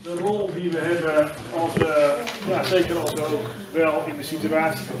 De rol die we hebben, als ja, zeker als we ook wel in de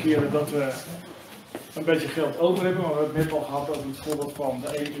situatie verkeren dat we een beetje geld over hebben, maar we hebben het net al gehad over het voorbeeld van de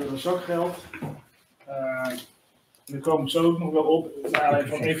 1 euro zakgeld. En daar komen we zo ook nog wel op,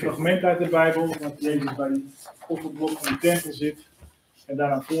 van één fragment uit de Bijbel, dat Jezus bij die offerblok van de tempel zit en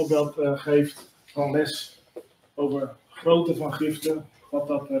daar een voorbeeld geeft van les over grootte van giften, wat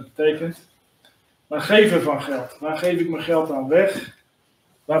dat betekent. Maar geven van geld, waar geef ik mijn geld aan weg?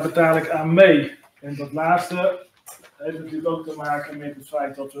 Waar betaal ik aan mee? En dat laatste heeft natuurlijk ook te maken met het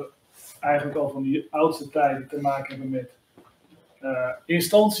feit dat we eigenlijk al van die oudste tijden te maken hebben met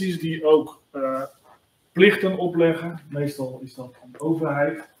instanties die ook plichten opleggen. Meestal is dat van de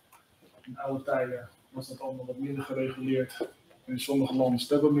overheid. In oude tijden was dat allemaal wat minder gereguleerd. In sommige landen is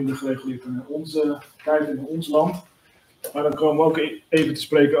het ook wat minder gereguleerd dan in onze tijd en in ons land. Maar dan komen we ook even te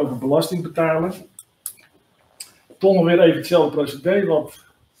spreken over belasting betalen. Toch nog weer even hetzelfde procedé, wat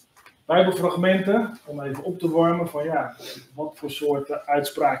Bijbelfragmenten, om even op te warmen van ja, wat voor soorten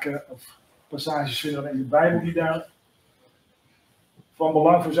uitspraken of passages vinden we in de Bijbel die daar van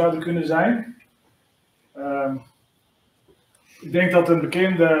belang voor zouden kunnen zijn. Ik denk dat een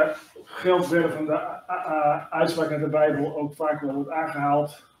bekende geldwervende uitspraak uit de Bijbel ook vaak wel wordt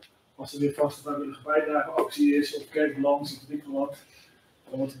aangehaald als er weer vast een vrijwillige bijdrageactie is of kerkbalans of weet ik wat.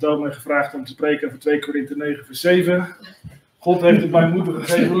 Dan wordt de dominee gevraagd om te spreken over 2 Korinthe 9 vers 7. God heeft het mijn moeder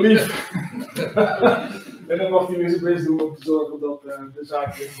gegeven lief. En dan mag hij weer zijn best doen om te zorgen dat de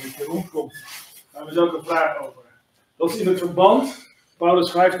zaak weer een beetje rondkomt. Daar hebben we ook een vraag over. Dat is in het verband, Paulus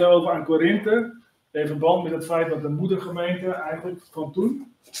schrijft daarover aan Korinthe, in verband met het feit dat de moedergemeente eigenlijk van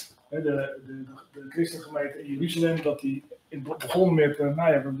toen, de christengemeente in Jeruzalem, dat die begon met,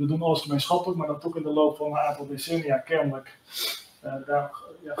 nou ja, we doen alles gemeenschappelijk, maar dat toch in de loop van een aantal decennia kennelijk daar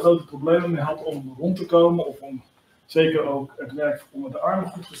grote problemen mee had om rond te komen of om zeker ook het werk onder de armen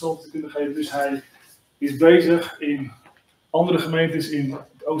goed gesteld te kunnen geven. Dus hij is bezig in andere gemeentes in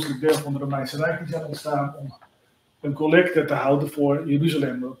het oostelijk deel van de Romeinse Rijk die zijn ontstaan om een collecte te houden voor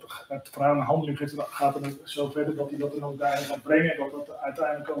Jeruzalem. Het verhaal in Handelingen gaat er zo verder dat hij dat dan ook daarin gaat brengen en dat dat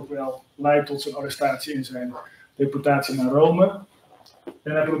uiteindelijk ook wel leidt tot zijn arrestatie en zijn deportatie naar Rome.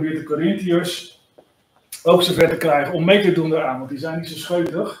 En hij probeert de Corinthiërs ook zover te krijgen om mee te doen daaraan, want die zijn niet zo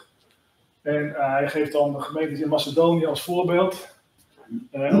scheutig. En hij geeft dan de gemeentes in Macedonië als voorbeeld.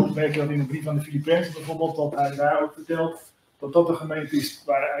 Ook merk je dat in de brief aan de Filippenzen bijvoorbeeld, dat hij daar ook vertelt dat dat een gemeente is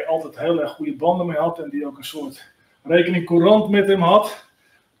waar hij altijd heel erg goede banden mee had en die ook een soort rekening courant met hem had.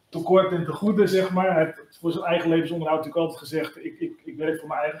 Tekort en te goede, zeg maar. Hij heeft voor zijn eigen levensonderhoud natuurlijk altijd gezegd, ik werk voor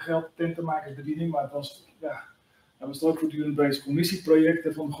mijn eigen geld, tentamakersbediening, maar het was, ja, hij was ook voortdurend bezig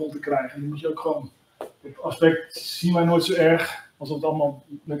commissieprojecten van de grond te krijgen. En die moet je ook gewoon, het aspect zien wij nooit zo erg, alsof het allemaal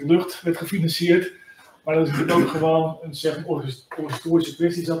met lucht werd gefinancierd. Maar dat is natuurlijk ook gewoon een organisatorische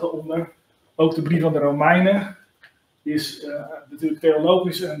kwestie zat daaronder. Ook de brief aan de Romeinen is natuurlijk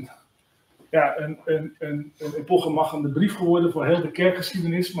theologisch een epochemachende brief geworden voor heel de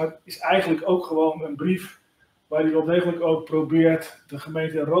kerkgeschiedenis. Maar het is eigenlijk ook gewoon een brief waar hij wel degelijk ook probeert de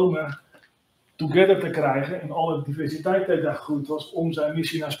gemeente Rome together te krijgen. En alle diversiteit die daar gegroeid was om zijn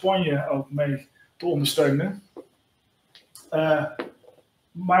missie naar Spanje ook mee te ondersteunen.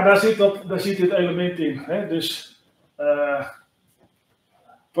 Maar daar zit dit element in. Hè? Dus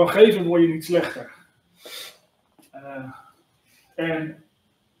van geven word je niet slechter. En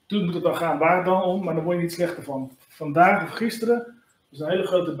toen moet het dan gaan, waar dan om, maar dan word je niet slechter van. Vandaag of gisteren, dat is een hele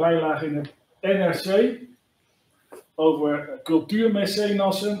grote bijlage in het NRC. over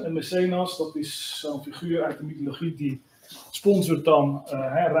cultuurmecenassen. Een mecenas, dat is zo'n figuur uit de mythologie die sponsort dan,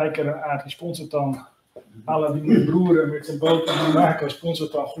 rijkere aard, die sponsort dan die broeren met zijn boot en die maken,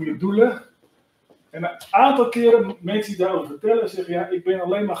 sponsort dan goede doelen. En een aantal keren mensen die daarover vertellen zeggen, ja, ik ben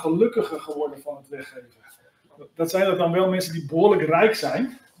alleen maar gelukkiger geworden van het weggeven. Dat zijn dat dan wel mensen die behoorlijk rijk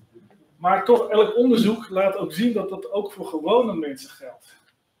zijn. Maar toch, elk onderzoek laat ook zien dat dat ook voor gewone mensen geldt.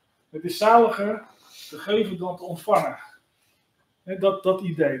 Het is zaliger te geven dan te ontvangen. Dat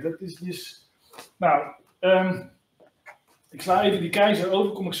idee. Dat is dus. Nou, ik sla even die keizer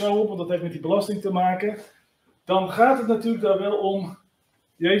over, kom ik zo op, want dat heeft met die belasting te maken. Dan gaat het natuurlijk daar wel om.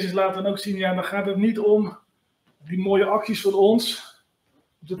 Jezus laat dan ook zien, ja, dan gaat het niet om die mooie acties van ons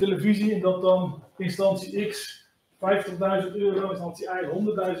op de televisie en dat dan instantie X 50.000 €, instantie Y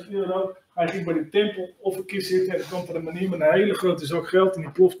 100.000 €. Hij ging bij de tempel offerkist zitten en er kwam er een meneer met een hele grote zak geld en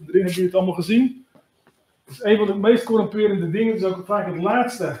die plofte erin. Hebben jullie het allemaal gezien? Dat is een van de meest corrumperende dingen. Dat is ook vaak het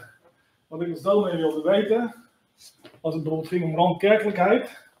laatste wat ik als dominee wilde weten. Als het bijvoorbeeld ging om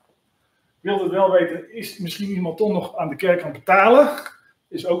landkerkelijkheid. Wilde het wel weten, is misschien iemand toch nog aan de kerk aan het betalen?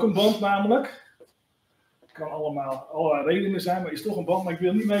 Is ook een band namelijk. Het kan allerlei redenen zijn, maar is toch een band. Maar ik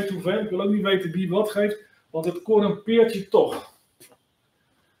wil niet weten hoeveel, ik wil ook niet weten wie wat geeft, want het corrumpeert je toch.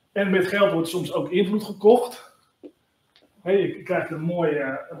 En met geld wordt soms ook invloed gekocht. Je krijgt een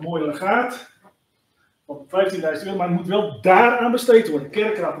mooi legaat van 15.000 €, maar het moet wel daaraan besteed worden. De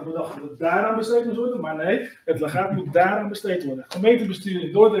kerkraad had bedacht dat het daaraan besteed moet worden, maar nee, het legaat moet daaraan besteed worden. Het gemeentebestuur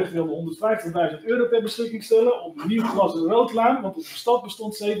in Dordrecht wilde 150.000 € ter beschikking stellen op een nieuw glas en roodlaan, want de stad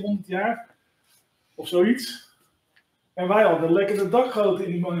bestond 700 jaar of zoiets. En wij hadden lekker de dakgoten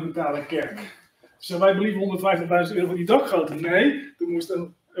in die monumentale kerk. Dus wij believen 150.000 € voor die dakgoten. Nee, er moest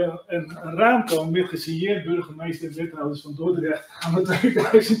een raam komen met gesigneerd burgemeester en wethouders van Dordrecht aan het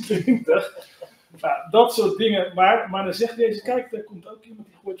 2020. Nou, dat soort dingen. Maar dan zegt deze, kijk, daar komt ook iemand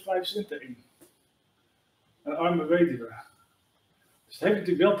die gooit 5 centen in. Een arme weduwe. Dus het heeft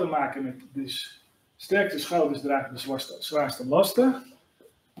natuurlijk wel te maken met, dus sterkste schouders dragen de zwaarste lasten.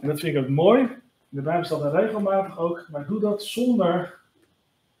 En dat vind ik ook mooi. In de Bijbel staat er regelmatig ook, maar doe dat zonder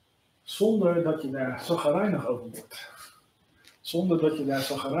dat je daar chagrijnig over wordt. Zonder dat je daar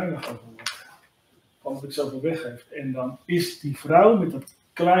chagrijnig over wordt. Want dat ik zoveel weggeef. En dan is die vrouw met dat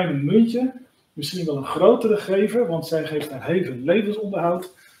kleine muntje misschien wel een grotere gever, want zij geeft haar hele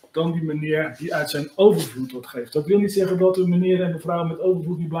levensonderhoud dan die meneer die uit zijn overvloed wat geeft. Dat wil niet zeggen dat een meneer en mevrouw met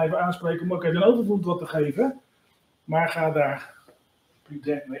overvloed niet blijven aanspreken om ook uit een overvloed wat te geven. Maar ga daar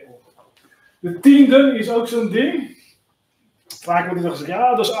prudent mee om. De tiende is ook zo'n ding. Vaak wordt er gezegd,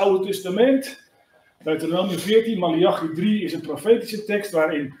 ja, dat is het Oude Testament. Deuteronomium 14, Maleachi 3 is een profetische tekst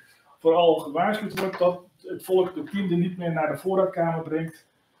waarin vooral gewaarschuwd wordt dat het volk de tiende niet meer naar de voorraadkamer brengt.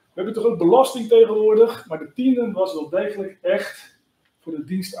 We hebben toch ook belasting tegenwoordig, maar de tiende was wel degelijk echt voor de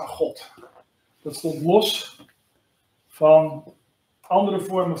dienst aan God. Dat stond los van andere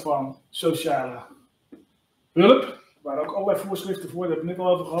vormen van sociale hulp. Er waren ook allerlei voorschriften voor, daar hebben we het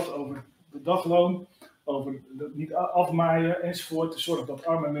net al over gehad, over de dagloon, over het niet afmaaien enzovoort. Te zorgen dat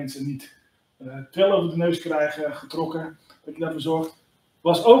arme mensen niet tel over de neus krijgen, getrokken, dat je daarvoor zorgt.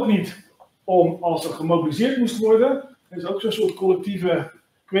 Was ook niet om, als er gemobiliseerd moest worden, dat is ook zo'n soort collectieve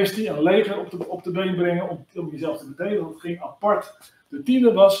kwestie, een leger op de been brengen om jezelf te verdedigen. Dat ging apart. De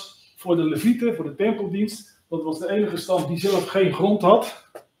tiende was voor de levieten, voor de tempeldienst. Dat was de enige stand die zelf geen grond had.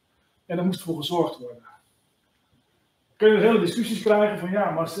 En daar moest voor gezorgd worden. Kun je dus hele discussies krijgen van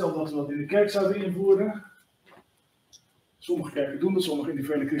ja, maar stel dat we dat in de kerk zouden invoeren. Sommige kerken doen het, sommige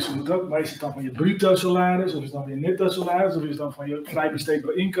individuele christenen doen het ook. Maar is het dan van je bruto salaris, of is het dan van je netto salaris, of is het dan van je vrij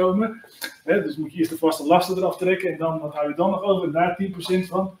besteedbaar inkomen? Dus moet je eerst de vaste lasten eraf trekken en dan, wat hou je dan nog over? En daar 10%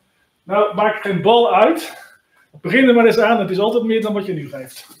 van. Nou, maakt geen bal uit. Begin er maar eens aan, het is altijd meer dan wat je nu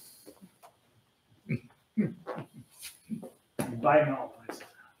geeft. Bijna altijd.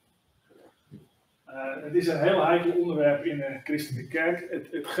 Het is een heel heikel onderwerp in de christelijke kerk.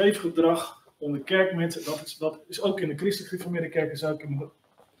 Het geefgedrag onder kerkmensen, dat is ook in de christelijk gereformeerde kerk, is ook toen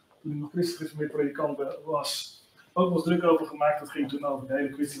ik nog christelijk gereformeerd predikant was, ook wel eens druk over gemaakt. Dat ging toen over de hele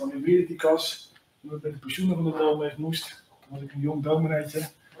kwestie van Veritas. Toen ik met de pensioenen van de dominees moest. Toen was ik een jong domineetje.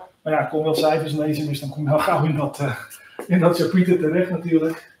 Maar ja, ik kon wel cijfers lezen, dus dan kom je wel gauw in dat chapitre terecht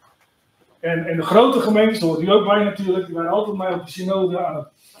natuurlijk. En de grote gemeentes, daar hoort u ook bij natuurlijk, die waren altijd maar op de synode aan het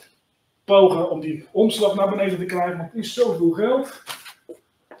pogen om die omslag naar beneden te krijgen, want het is zoveel geld.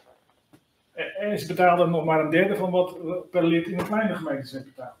 En ze betaalden nog maar een derde van wat per lid in de kleine gemeentes werd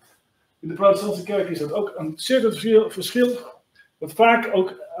betaald. In de protestantse kerk is dat ook een ontzettend verschil. Wordt vaak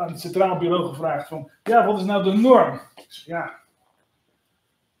ook aan het Centraal Bureau gevraagd van, ja, wat is nou de norm? Dus ja,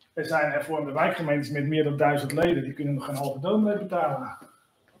 Er zijn hervormde wijkgemeentes met meer dan 1000 leden, die kunnen nog geen halve dominee betalen.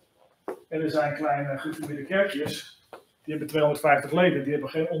 En er zijn kleine gereformeerde kerkjes, die hebben 250 leden, die hebben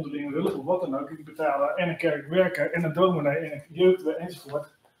geen onderlinge hulp of wat dan ook. Die betalen en een kerkwerker en een dominee en een jeugdwer enzovoort.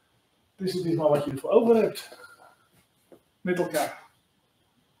 Dus het is maar wat je ervoor over hebt. Met elkaar.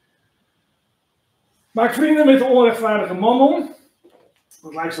 Maak vrienden met de onrechtvaardige mammon.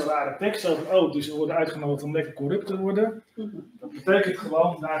 Dat lijkt zo'n rare tekst over, dus ze worden uitgenodigd om lekker corrupt te worden. Dat betekent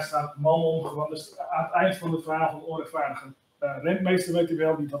gewoon, daar staat mammon, gewoon dus aan het eind van het verhaal van de onrechtvaardige rentmeester, weet u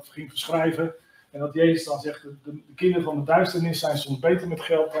wel, die dat ging verschrijven. En dat Jezus dan zegt, de kinderen van de duisternis zijn soms beter met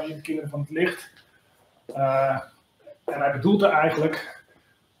geld dan de kinderen van het licht. En hij bedoelt er eigenlijk,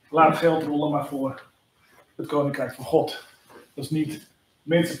 laat geld rollen maar voor het koninkrijk van God. Dat is niet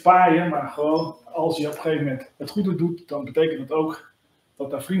mensen paaien, maar gewoon als je op een gegeven moment het goede doet, dan betekent dat ook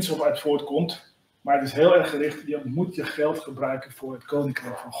dat daar vriendschap uit voortkomt. Maar het is heel erg gericht, je moet je geld gebruiken voor het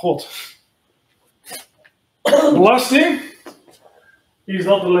koninkrijk van God. Belasting. Is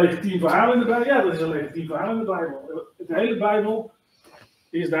dat een legitiem verhaal in de Bijbel? Ja, dat is een legitiem verhaal in de Bijbel. De hele Bijbel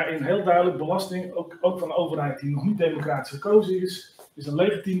is daarin heel duidelijk belasting, ook van de overheid die nog niet democratisch gekozen is een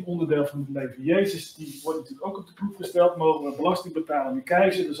legitiem onderdeel van het leven. Jezus, die wordt natuurlijk ook op de proef gesteld, mogen we belasting betalen aan de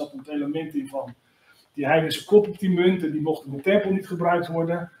keizer. Er zat een element in van die heidense kop op die munt en die mocht in de tempel niet gebruikt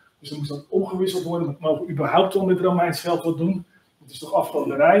worden. Dus dan moest dat omgewisseld worden. We mogen überhaupt wel met Romeins geld wat doen. Het is toch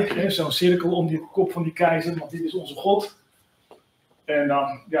afgoderij, zo'n cirkel om die kop van die keizer, want dit is onze God. En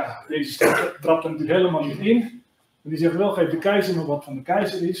dan, ja, Jezus trapt er natuurlijk helemaal niet in. Maar die zegt wel, geef de keizer nog wat van de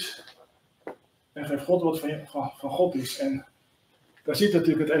keizer is. En geef God wat van God is. En daar zit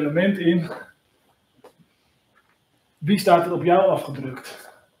natuurlijk het element in. Wie staat er op jou afgedrukt?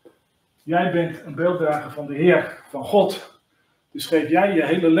 Jij bent een beelddrager van de Heer, van God. Dus geef jij je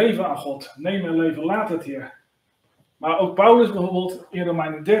hele leven aan God. Neem mijn leven, laat het Heer. Maar ook Paulus bijvoorbeeld, in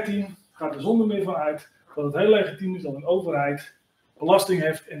Romeinen 13, gaat er zonder meer van uit dat het heel legitiem is dat een overheid belasting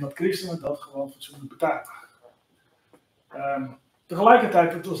heeft en dat christenen dat gewoon fatsoenlijk betalen.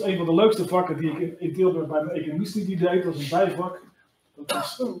 Tegelijkertijd, het was een van de leukste vakken die ik in Tilburg bij mijn economiestudie deed, dat was een bijvak. Dat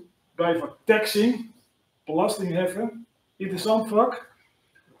was bijvak taxing, belasting heffen. Interessant vak.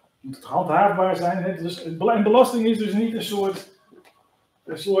 Moet het handhaafbaar zijn. Hè? Dus, en belasting is dus niet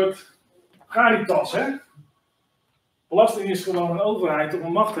een soort garitas. Hè? Belasting is gewoon een overheid of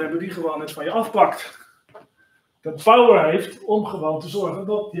een machthebber die gewoon het van je afpakt. Dat power heeft om gewoon te zorgen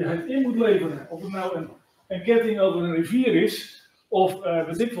dat je het in moet leveren. Of het nou een ketting over een rivier is, of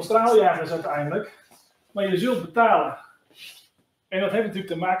weet ik veel straaljagers uiteindelijk. Maar je zult betalen. En dat heeft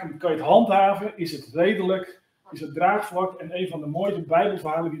natuurlijk te maken met, kan je het handhaven, is het redelijk, is het draagvlak. En een van de mooiste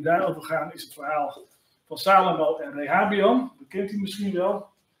bijbelverhalen die daarover gaan, is het verhaal van Salomo en Rehabeam. Dat kent u misschien wel.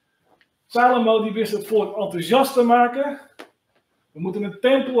 Salomo die wist het volk enthousiast te maken. We moeten een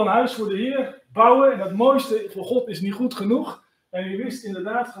tempel, een huis voor de Heer bouwen. En het mooiste voor God is niet goed genoeg. En hij wist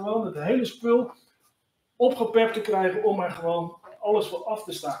inderdaad gewoon het hele spul opgepept te krijgen om er gewoon alles voor af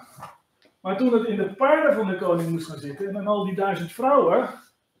te staan. Maar toen het in de paarden van de koning moest gaan zitten en dan al die 1000 vrouwen,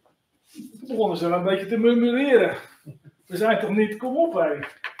 begonnen ze een beetje te murmureren. We zijn toch niet, kom op hé.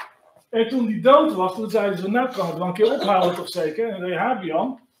 En toen die dood was, toen zeiden ze, nou kan het wel een keer ophouden toch zeker. En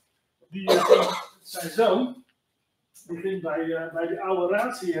Rehabeam, zijn zoon, die ging bij die oude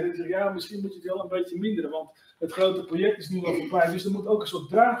raadsheer en zei, ja misschien moet je het wel een beetje minderen, want het grote project is nu wel voorbij. Dus er moet ook een soort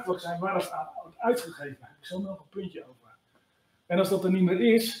draagvlak zijn waar het aan wordt uitgegeven. Heb ik zo nog een puntje over. En als dat er niet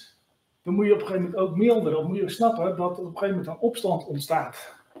meer is, dan moet je op een gegeven moment ook milderen. Of moet je ook snappen dat er op een gegeven moment een opstand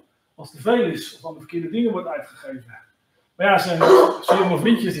ontstaat. Als te veel is, of dan de verkeerde dingen wordt uitgegeven. Maar ja, zijn jonge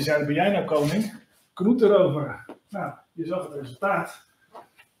vriendjes die zeiden, ben jij nou koning? Knoet erover. Nou, je zag het resultaat.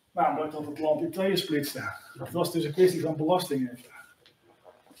 Namelijk dat het land in tweeën splitste. Dat was dus een kwestie van belastingen.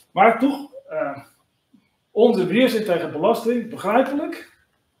 Maar toch, onze weerzin tegen belasting, begrijpelijk.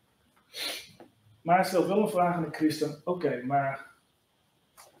 Maar het stelt wel een vraag aan de christen. Oké, maar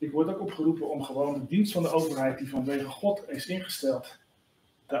ik word ook opgeroepen om gewoon de dienst van de overheid die vanwege God is ingesteld,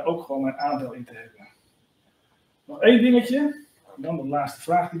 daar ook gewoon mijn aandeel in te hebben. Nog één dingetje, en dan de laatste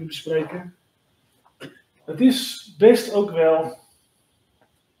vraag die we bespreken. Het is best ook wel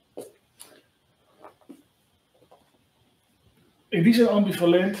in die zin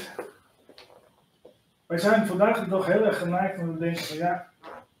ambivalent. Wij zijn vandaag de dag heel erg geneigd om te denken van ja,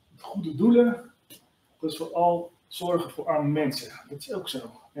 het goede doelen, dat is vooral zorgen voor arme mensen. Dat is ook zo.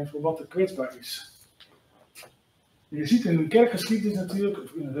 En voor wat er kwetsbaar is. Je ziet in de kerkgeschiedenis natuurlijk,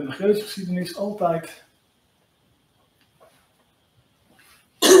 of in de religieuze geschiedenis altijd.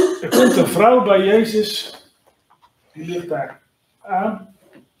 Er komt een vrouw bij Jezus, die ligt daar aan,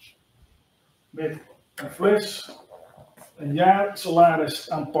 met een fles een jaar salaris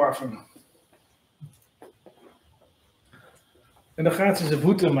aan parfum. En dan gaat ze zijn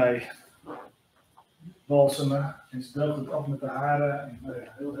voeten mee balsemen. En ze droogt het af met de haren. En,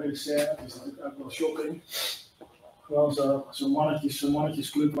 heel hele scène. Het is natuurlijk ook wel shocking. Gewoon zo'n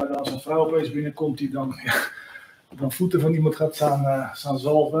mannetjesclub waar dan zo'n vrouw opeens binnenkomt die dan, dan voeten van iemand gaat staan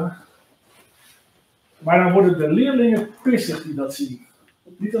zalven. Maar dan worden de leerlingen pissig die dat zien.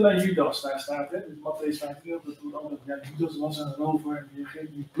 Niet alleen Judas daar staat, hè. Mattheüs 15, dat doet altijd. Ja, Judas was een rover,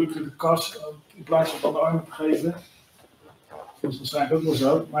 die plukte de kas in plaats van aan de armen te geven. Dat is waarschijnlijk ook wel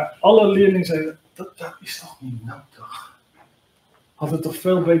zo. Maar alle leerlingen zeiden, dat is toch niet nodig. Had het toch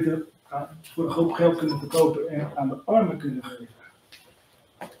veel beter voor een hoop geld kunnen verkopen en aan de armen kunnen geven.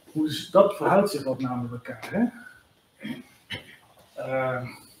 Dus dat verhoudt zich wat naar elkaar. Hè?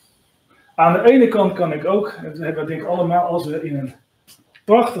 Aan de ene kant kan ik ook, dat hebben we denk ik allemaal, als we in een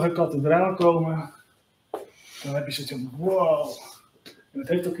prachtige kathedraal komen, dan heb je zoiets van, wow. En het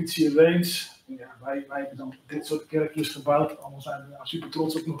heeft ook iets Sireens. Ja, wij hebben dan dit soort kerkjes gebouwd, allemaal zijn we super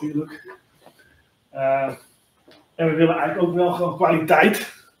trots op natuurlijk. En we willen eigenlijk ook wel gewoon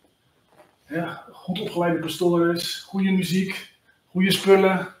kwaliteit. Ja, goed opgeleide pastores, goede muziek, goede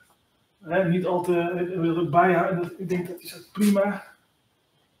spullen. Niet al te, we willen het bijhouden, ik denk dat is ook prima.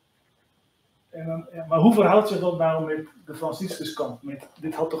 En dan, ja, maar hoe verhoudt zich dat nou met de Franciscuskant?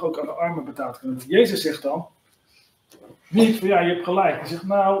 Dit had toch ook aan de armen betaald kunnen worden? Jezus zegt dan, niet van ja, je hebt gelijk. Hij zegt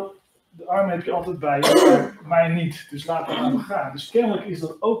nou, de armen heb je altijd bij je, mij niet. Dus laten we maar gaan. Dus kennelijk is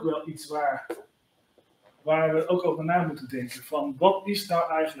dat ook wel iets waar we ook over na moeten denken. Van wat is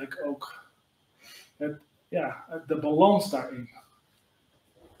nou eigenlijk ook de balans daarin?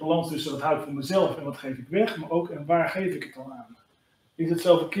 De balans tussen wat hou ik voor mezelf en wat geef ik weg, maar ook en waar geef ik het dan aan? Is het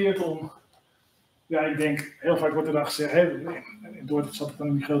zo verkeerd om... Ja, ik denk, heel vaak wordt er dan gezegd, in Dordrecht zat ik dan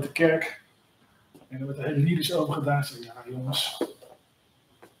in die grote kerk. En er wordt er heel lyrisch over gedaan. Zeg, ja jongens,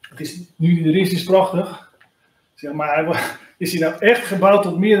 het is, nu er is prachtig. Zeg maar, is hij nou echt gebouwd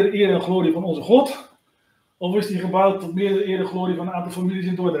tot meerdere eer en glorie van onze God? Of is hij gebouwd tot meerdere eer en glorie van een aantal families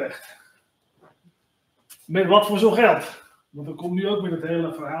in Dordrecht? Met wat voor zo'n geld? Want er komt nu ook weer het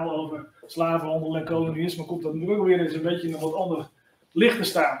hele verhaal over slavenhandel en kolonialisme. Komt dat nu ook weer eens een beetje in een wat ander licht te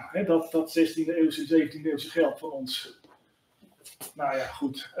staan. Hè? Dat 16e eeuwse, 17e eeuwse geld voor ons. Nou ja,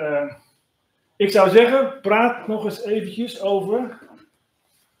 goed. Ik zou zeggen, praat nog eens eventjes over.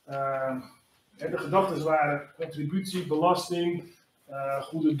 De gedachten waren contributie, belasting,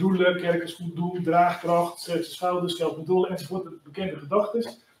 goede doelen, kerk is goed doel, draagkracht, sterke schouders, geld met doelen enzovoort. De bekende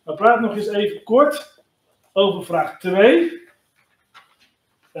gedachten. Maar praat nog eens even kort over vraag 2.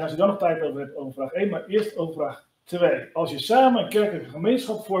 En als je dan nog tijd over hebt, over vraag 1, maar eerst over vraag 2. Als je samen een kerkelijke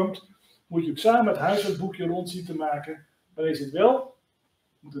gemeenschap vormt, moet je ook samen het huishoudboekje rond zien te maken. Dan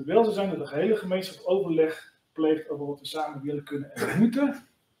moet het wel zo zijn dat de gehele gemeenschap overleg pleegt over wat we samen willen, kunnen en moeten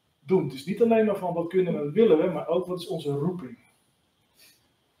doen. Het is niet alleen maar van wat kunnen we en willen we, maar ook wat is onze roeping.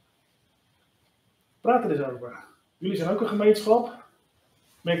 Praat er eens over. Jullie zijn ook een gemeenschap. Ik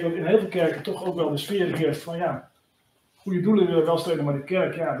merk dat in heel veel kerken toch ook wel de sfeer heerst van ja, goede doelen willen we wel steunen, maar de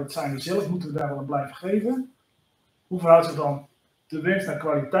kerk, ja, dat zijn we zelf, moeten we daar wel aan blijven geven. Hoe verhoudt zich dan de wens naar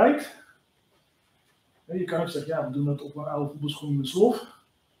kwaliteit? Je kan ook zeggen, ja, we doen dat op een oude voetbalschoen met slof.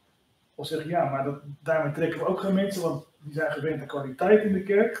 Of zeg je, ja, maar daarmee trekken we ook geen mensen, want die zijn gewend aan kwaliteit in de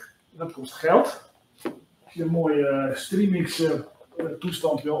kerk. Dat kost geld. Als je een mooie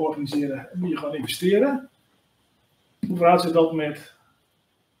streamingstoestand wil organiseren, moet je gewoon investeren. Hoe verhoudt zich dat met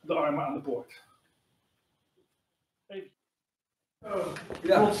de armen aan de poort?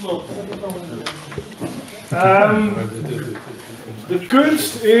 Tot slot. De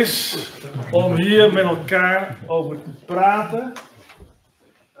kunst is om hier met elkaar over te praten.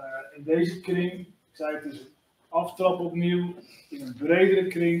 In deze kring, ik zei het dus, aftrappen opnieuw, in een bredere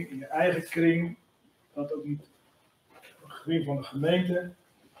kring, in je eigen kring. Dat ook niet een kring van de gemeente.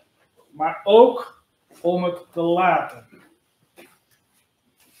 Maar ook om het te laten.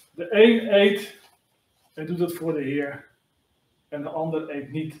 De een eet en doet het voor de Heer. En de ander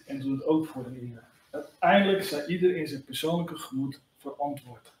eet niet en doet het ook voor de Heer. Uiteindelijk zijn ieder in zijn persoonlijke gemoed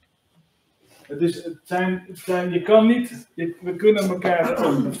verantwoord. Je kan niet, we kunnen elkaar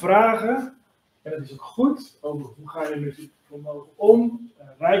erover bevragen. En dat is ook goed. Over hoe ga je met je vermogen om.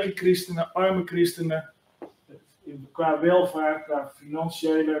 Rijke christenen, arme christenen. Qua welvaart, qua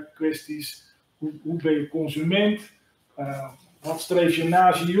financiële kwesties. Hoe ben je consument? Wat streef je na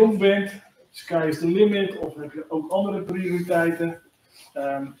als je jong bent? Sky is the limit. Of heb je ook andere prioriteiten?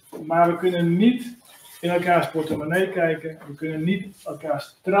 Maar we kunnen niet in elkaars portemonnee kijken. We kunnen niet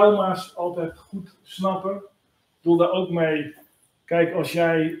elkaars trauma's altijd goed snappen. Ik bedoel daar ook mee. Kijk, als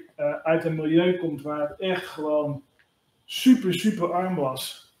jij uit een milieu komt waar het echt gewoon super arm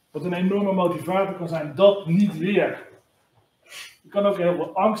was, wat een enorme motivator kan zijn, dat niet weer. Je kan ook heel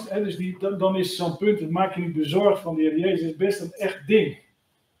veel angst, hè, dus dan is zo'n punt, het maak je niet bezorgd van de Heer Jezus, is best een echt ding.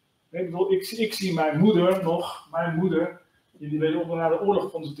 Ik zie mijn moeder, die wederom na de oorlog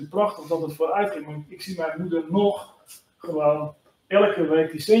vond het natuurlijk prachtig dat het vooruit ging, maar ik zie mijn moeder nog gewoon elke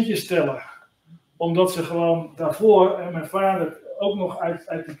week die centjes tellen. Omdat ze gewoon daarvoor, en mijn vader ook nog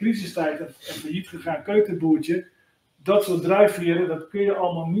uit de crisistijd, een failliet gegaan keukenboertje, dat soort drijfveren, dat kun je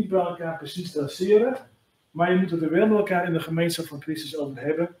allemaal niet bij elkaar precies traceren. Maar je moet het er wel met elkaar in de gemeenschap van Christus over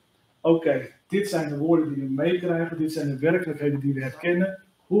hebben. Oké, dit zijn de woorden die we meekrijgen, dit zijn de werkelijkheden die we herkennen.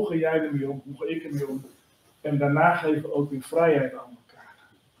 Hoe ga jij ermee om? Hoe ga ik ermee om? En daarna geven we ook weer vrijheid aan elkaar.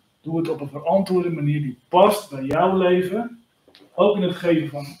 Doe het op een verantwoorde manier die past bij jouw leven. Ook in het geven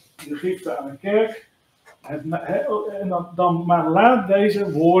van de giften aan de kerk. En dan maar laat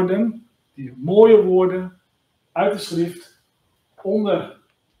deze woorden, die mooie woorden uit de schrift, onder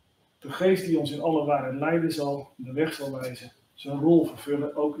de geest die ons in alle waarheid leiden zal, de weg zal wijzen, zijn rol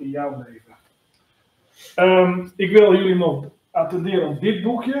vervullen, ook in jouw leven. Ik wil jullie nog attenderen op dit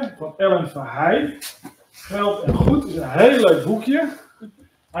boekje van Ellen Verheij. Geld en Goed is een heel leuk boekje.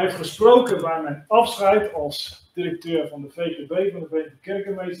 Hij heeft gesproken bij mijn afscheid als directeur van de VKB, van de Verenigde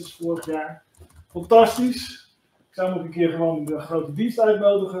Kerkenmeesters vorig jaar. Fantastisch. Ik zou hem ook een keer gewoon de grote dienst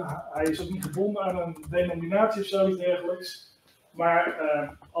uitnodigen. Hij is ook niet gebonden aan een denominatie of zoiets dergelijks. Maar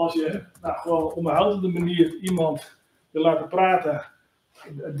als je gewoon op een onderhoudende manier iemand wil laten praten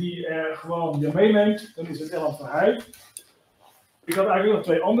die gewoon je meeneemt, dan is het Ellen Verheij. Ik had eigenlijk nog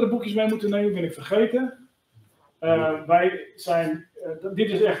 2 andere boekjes mee moeten nemen, ben ik vergeten. Dit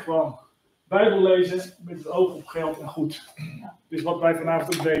is echt gewoon Bijbel lezen met het oog op geld en goed. Dus wat wij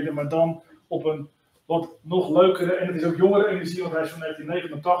vanavond ook deden, maar dan op een wat nog leukere, en het is ook jongere energie, want hij is van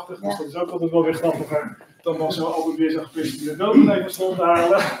 1989, dus dat is ook altijd wel weer grappiger. Dan was zo altijd weer zo'n gepresenteerde dominee van school te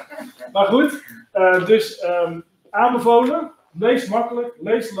halen. Maar goed, dus aanbevolen, lees makkelijk,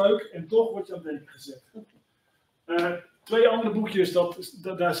 lees leuk en toch word je aan het denken gezet. 2 andere boekjes,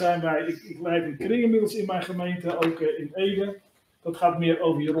 daar zijn wij, ik leid een kring inmiddels in mijn gemeente, ook in Ede. Dat gaat meer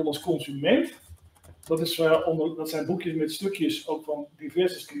over je rol als consument. Dat zijn boekjes met stukjes ook van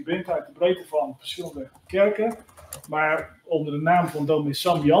diverse scribenten uit de breedte van verschillende kerken. Maar onder de naam van dominee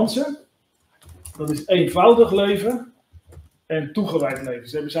Sam Jansen. Dat is eenvoudig leven en toegewijd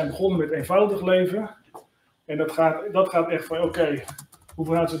leven. We zijn begonnen met eenvoudig leven. En dat gaat echt van, oké, hoe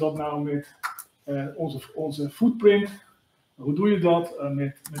verhoudt ze dat nou met onze footprint? Hoe doe je dat?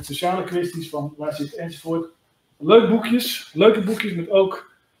 Met sociale kwesties van waar zit enzovoort. Leuke boekjes met ook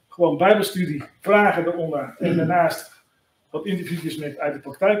gewoon bijbelstudie, vragen eronder. En daarnaast wat interviewjes uit de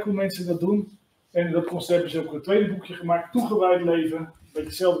praktijk, hoe mensen dat doen. En in dat concept is ook een tweede boekje gemaakt, toegewijd leven. Een beetje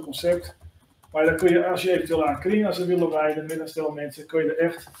hetzelfde concept. Maar dan kun je, als je eventueel aan kring aan ze willen wijden, met een stel mensen, kun je er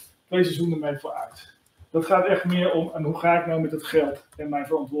echt 2 seizoenen mee voor uit. Dat gaat echt meer om, en hoe ga ik nou met het geld en mijn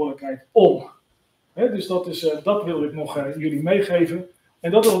verantwoordelijkheid om? Dus dat wil ik nog jullie meegeven.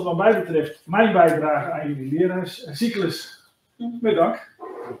 En dat is wat mij betreft mijn bijdrage aan jullie leerhuiscyclus. Met dank.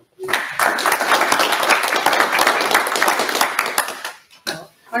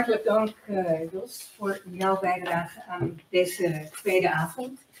 Hartelijk dank, Jos, voor jouw bijdrage aan deze tweede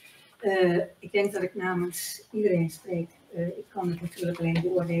avond. Ik denk dat ik namens iedereen spreek. Ik kan het natuurlijk alleen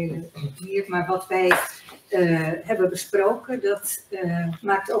beoordelen hier, maar wat wij hebben besproken, dat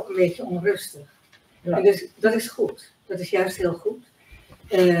maakt ook een beetje onrustig. Ja. En dus dat is goed. Dat is juist heel goed.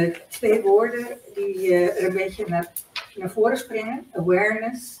 2 woorden die er een beetje naar voren springen.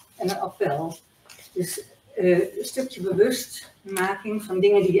 Awareness en een appel. Dus een stukje bewustmaking van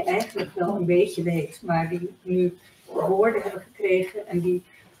dingen die je eigenlijk wel een beetje weet, maar die nu woorden hebben gekregen en die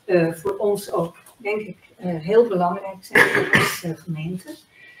voor ons ook, denk ik, heel belangrijk zijn als gemeente.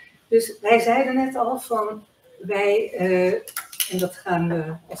 Dus wij zeiden net al van wij, en dat gaan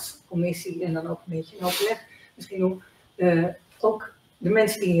we als commissie en dan ook een beetje in overleg, misschien doen, ook de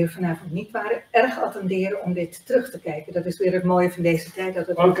mensen die hier vanavond niet waren, erg attenderen om dit terug te kijken. Dat is weer het mooie van deze tijd, dat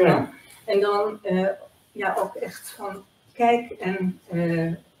het ook kan. En dan ook echt van kijk en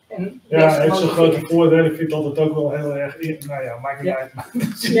ja, het is een grote voordeel. Ik vind dat het ook wel heel erg maakt niet uit.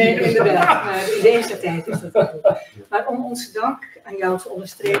 Nee, inderdaad. Maar in deze tijd is dat ook goed. Maar om onze dank aan jou te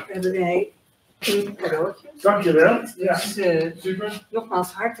onderstrepen, hebben wij een cadeautje. Dankjewel. Dus super.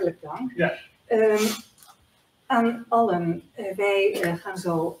 Nogmaals hartelijk dank. Ja. Aan allen, wij gaan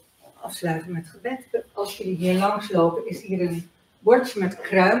zo afsluiten met gebed. Als jullie hier langslopen, is hier een bordje met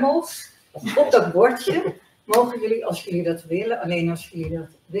kruimels. Op dat bordje mogen jullie, als jullie dat willen, alleen als jullie dat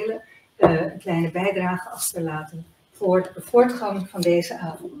willen, een kleine bijdrage achterlaten voor de voortgang van deze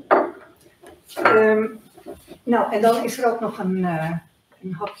avond. Nou, en dan is er ook nog een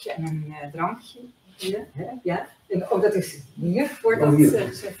hapje en een drankje. Hier, hè? Ja. En, oh, dat is hier, wordt dat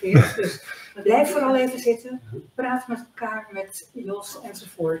geserveerd. Dus blijf vooral even zitten, praat met elkaar, met Jos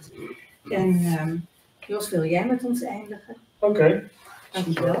enzovoort. En Jos, wil jij met ons eindigen? Oké.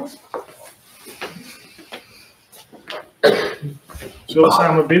 Dankjewel. Zullen we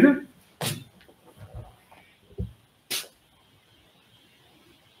samen bidden?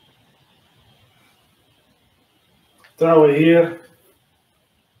 Trouwe Heer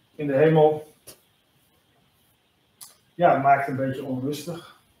in de hemel. Ja, het maakt een beetje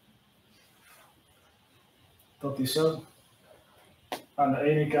onrustig. Dat is zo. Aan de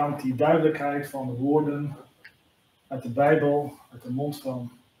ene kant die duidelijkheid van de woorden uit de Bijbel, uit de mond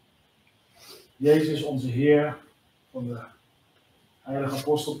van Jezus, onze Heer, van de heilige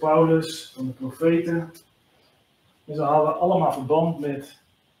apostel Paulus, van de profeten. En ze hadden allemaal verband met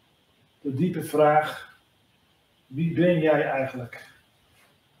de diepe vraag: wie ben jij eigenlijk?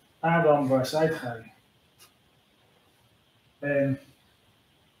 Adam, waar zijt gij? En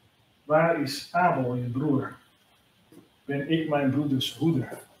waar is Abel, je broer? Ben ik mijn broeders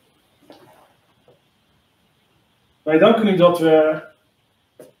hoeder? Wij danken u dat we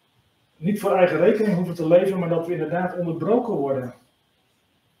niet voor eigen rekening hoeven te leven, maar dat we inderdaad onderbroken worden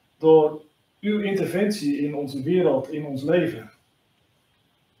door uw interventie in onze wereld, in ons leven.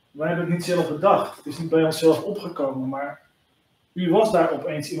 Wij hebben het niet zelf bedacht, het is niet bij onszelf opgekomen, maar u was daar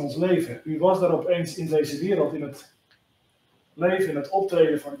opeens in ons leven. U was daar opeens in deze wereld, in het leven, in het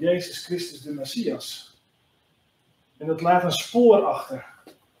optreden van Jezus Christus de Messias. En dat laat een spoor achter.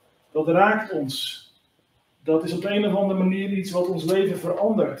 Dat raakt ons. Dat is op een of andere manier iets wat ons leven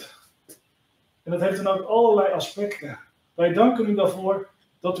verandert. En dat heeft dan ook allerlei aspecten. Wij danken u daarvoor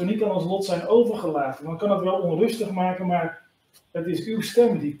dat we niet aan ons lot zijn overgelaten. Dan kan het wel onrustig maken, maar het is uw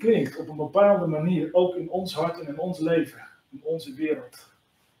stem die klinkt op een bepaalde manier, ook in ons hart en in ons leven, in onze wereld.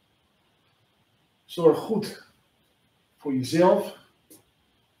 Zorg goed voor jezelf,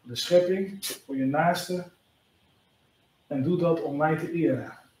 voor de schepping, voor je naaste. En doe dat om mij te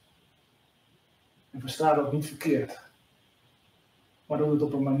eren. En versta dat niet verkeerd. Maar doe het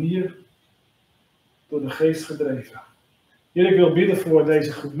op een manier door de geest gedreven. Heer, ik wil bidden voor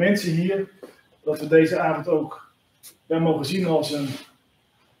deze groep mensen hier. Dat we deze avond ook mogen zien als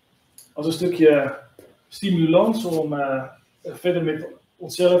een stukje stimulans om verder met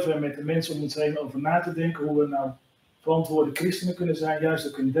onszelf en met de mensen om ons heen over na te denken. Hoe we nou verantwoorde christenen kunnen zijn. Juist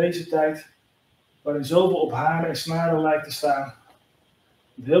ook in deze tijd. Waarin zoveel op haren en snaren lijkt te staan.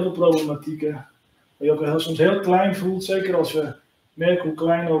 Met heel veel problematieken. Waar je ook soms heel klein voelt. Zeker als we merken hoe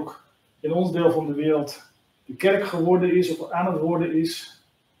klein ook in ons deel van de wereld de kerk geworden is of aan het worden is.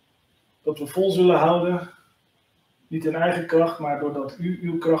 Dat we vol zullen houden. Niet in eigen kracht, maar doordat u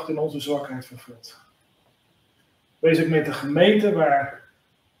uw kracht in onze zwakheid vervult. Wees ook met de gemeente waar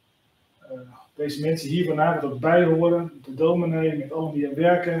deze mensen hier vanavond ook bij horen. Met de dominee, met allen die er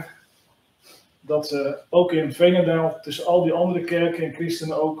werken. Dat ze ook in Veenendaal tussen al die andere kerken en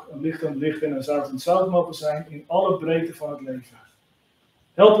christenen ook een licht en licht en een zout en zout mogen zijn in alle breedte van het leven.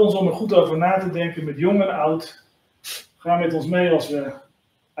 Help ons om er goed over na te denken met jong en oud. Ga met ons mee als we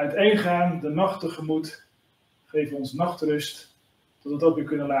uiteen gaan, de nacht tegemoet. Geef ons nachtrust, dat we het ook weer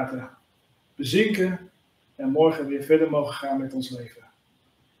kunnen laten bezinken en morgen weer verder mogen gaan met ons leven.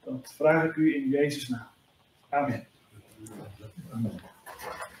 Dat vraag ik u in Jezus' naam. Amen.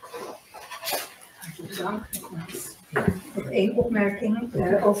 Dank. Nog één opmerking.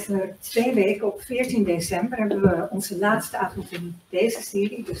 Over 2 weken, op 14 december, hebben we onze laatste avond in deze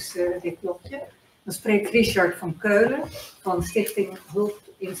serie, dus dit blokje. Dan spreekt Richard van Keulen van Stichting Hulp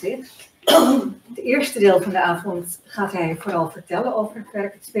in Zicht. Het eerste deel van de avond gaat hij vooral vertellen over het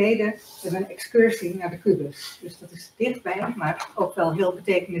werk. Het tweede, we hebben een excursie naar de kubus. Dus dat is dichtbij, maar ook wel heel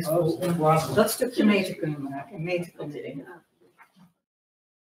betekenisvol om dat stukje mee te kunnen maken en mee te kunnen nemen.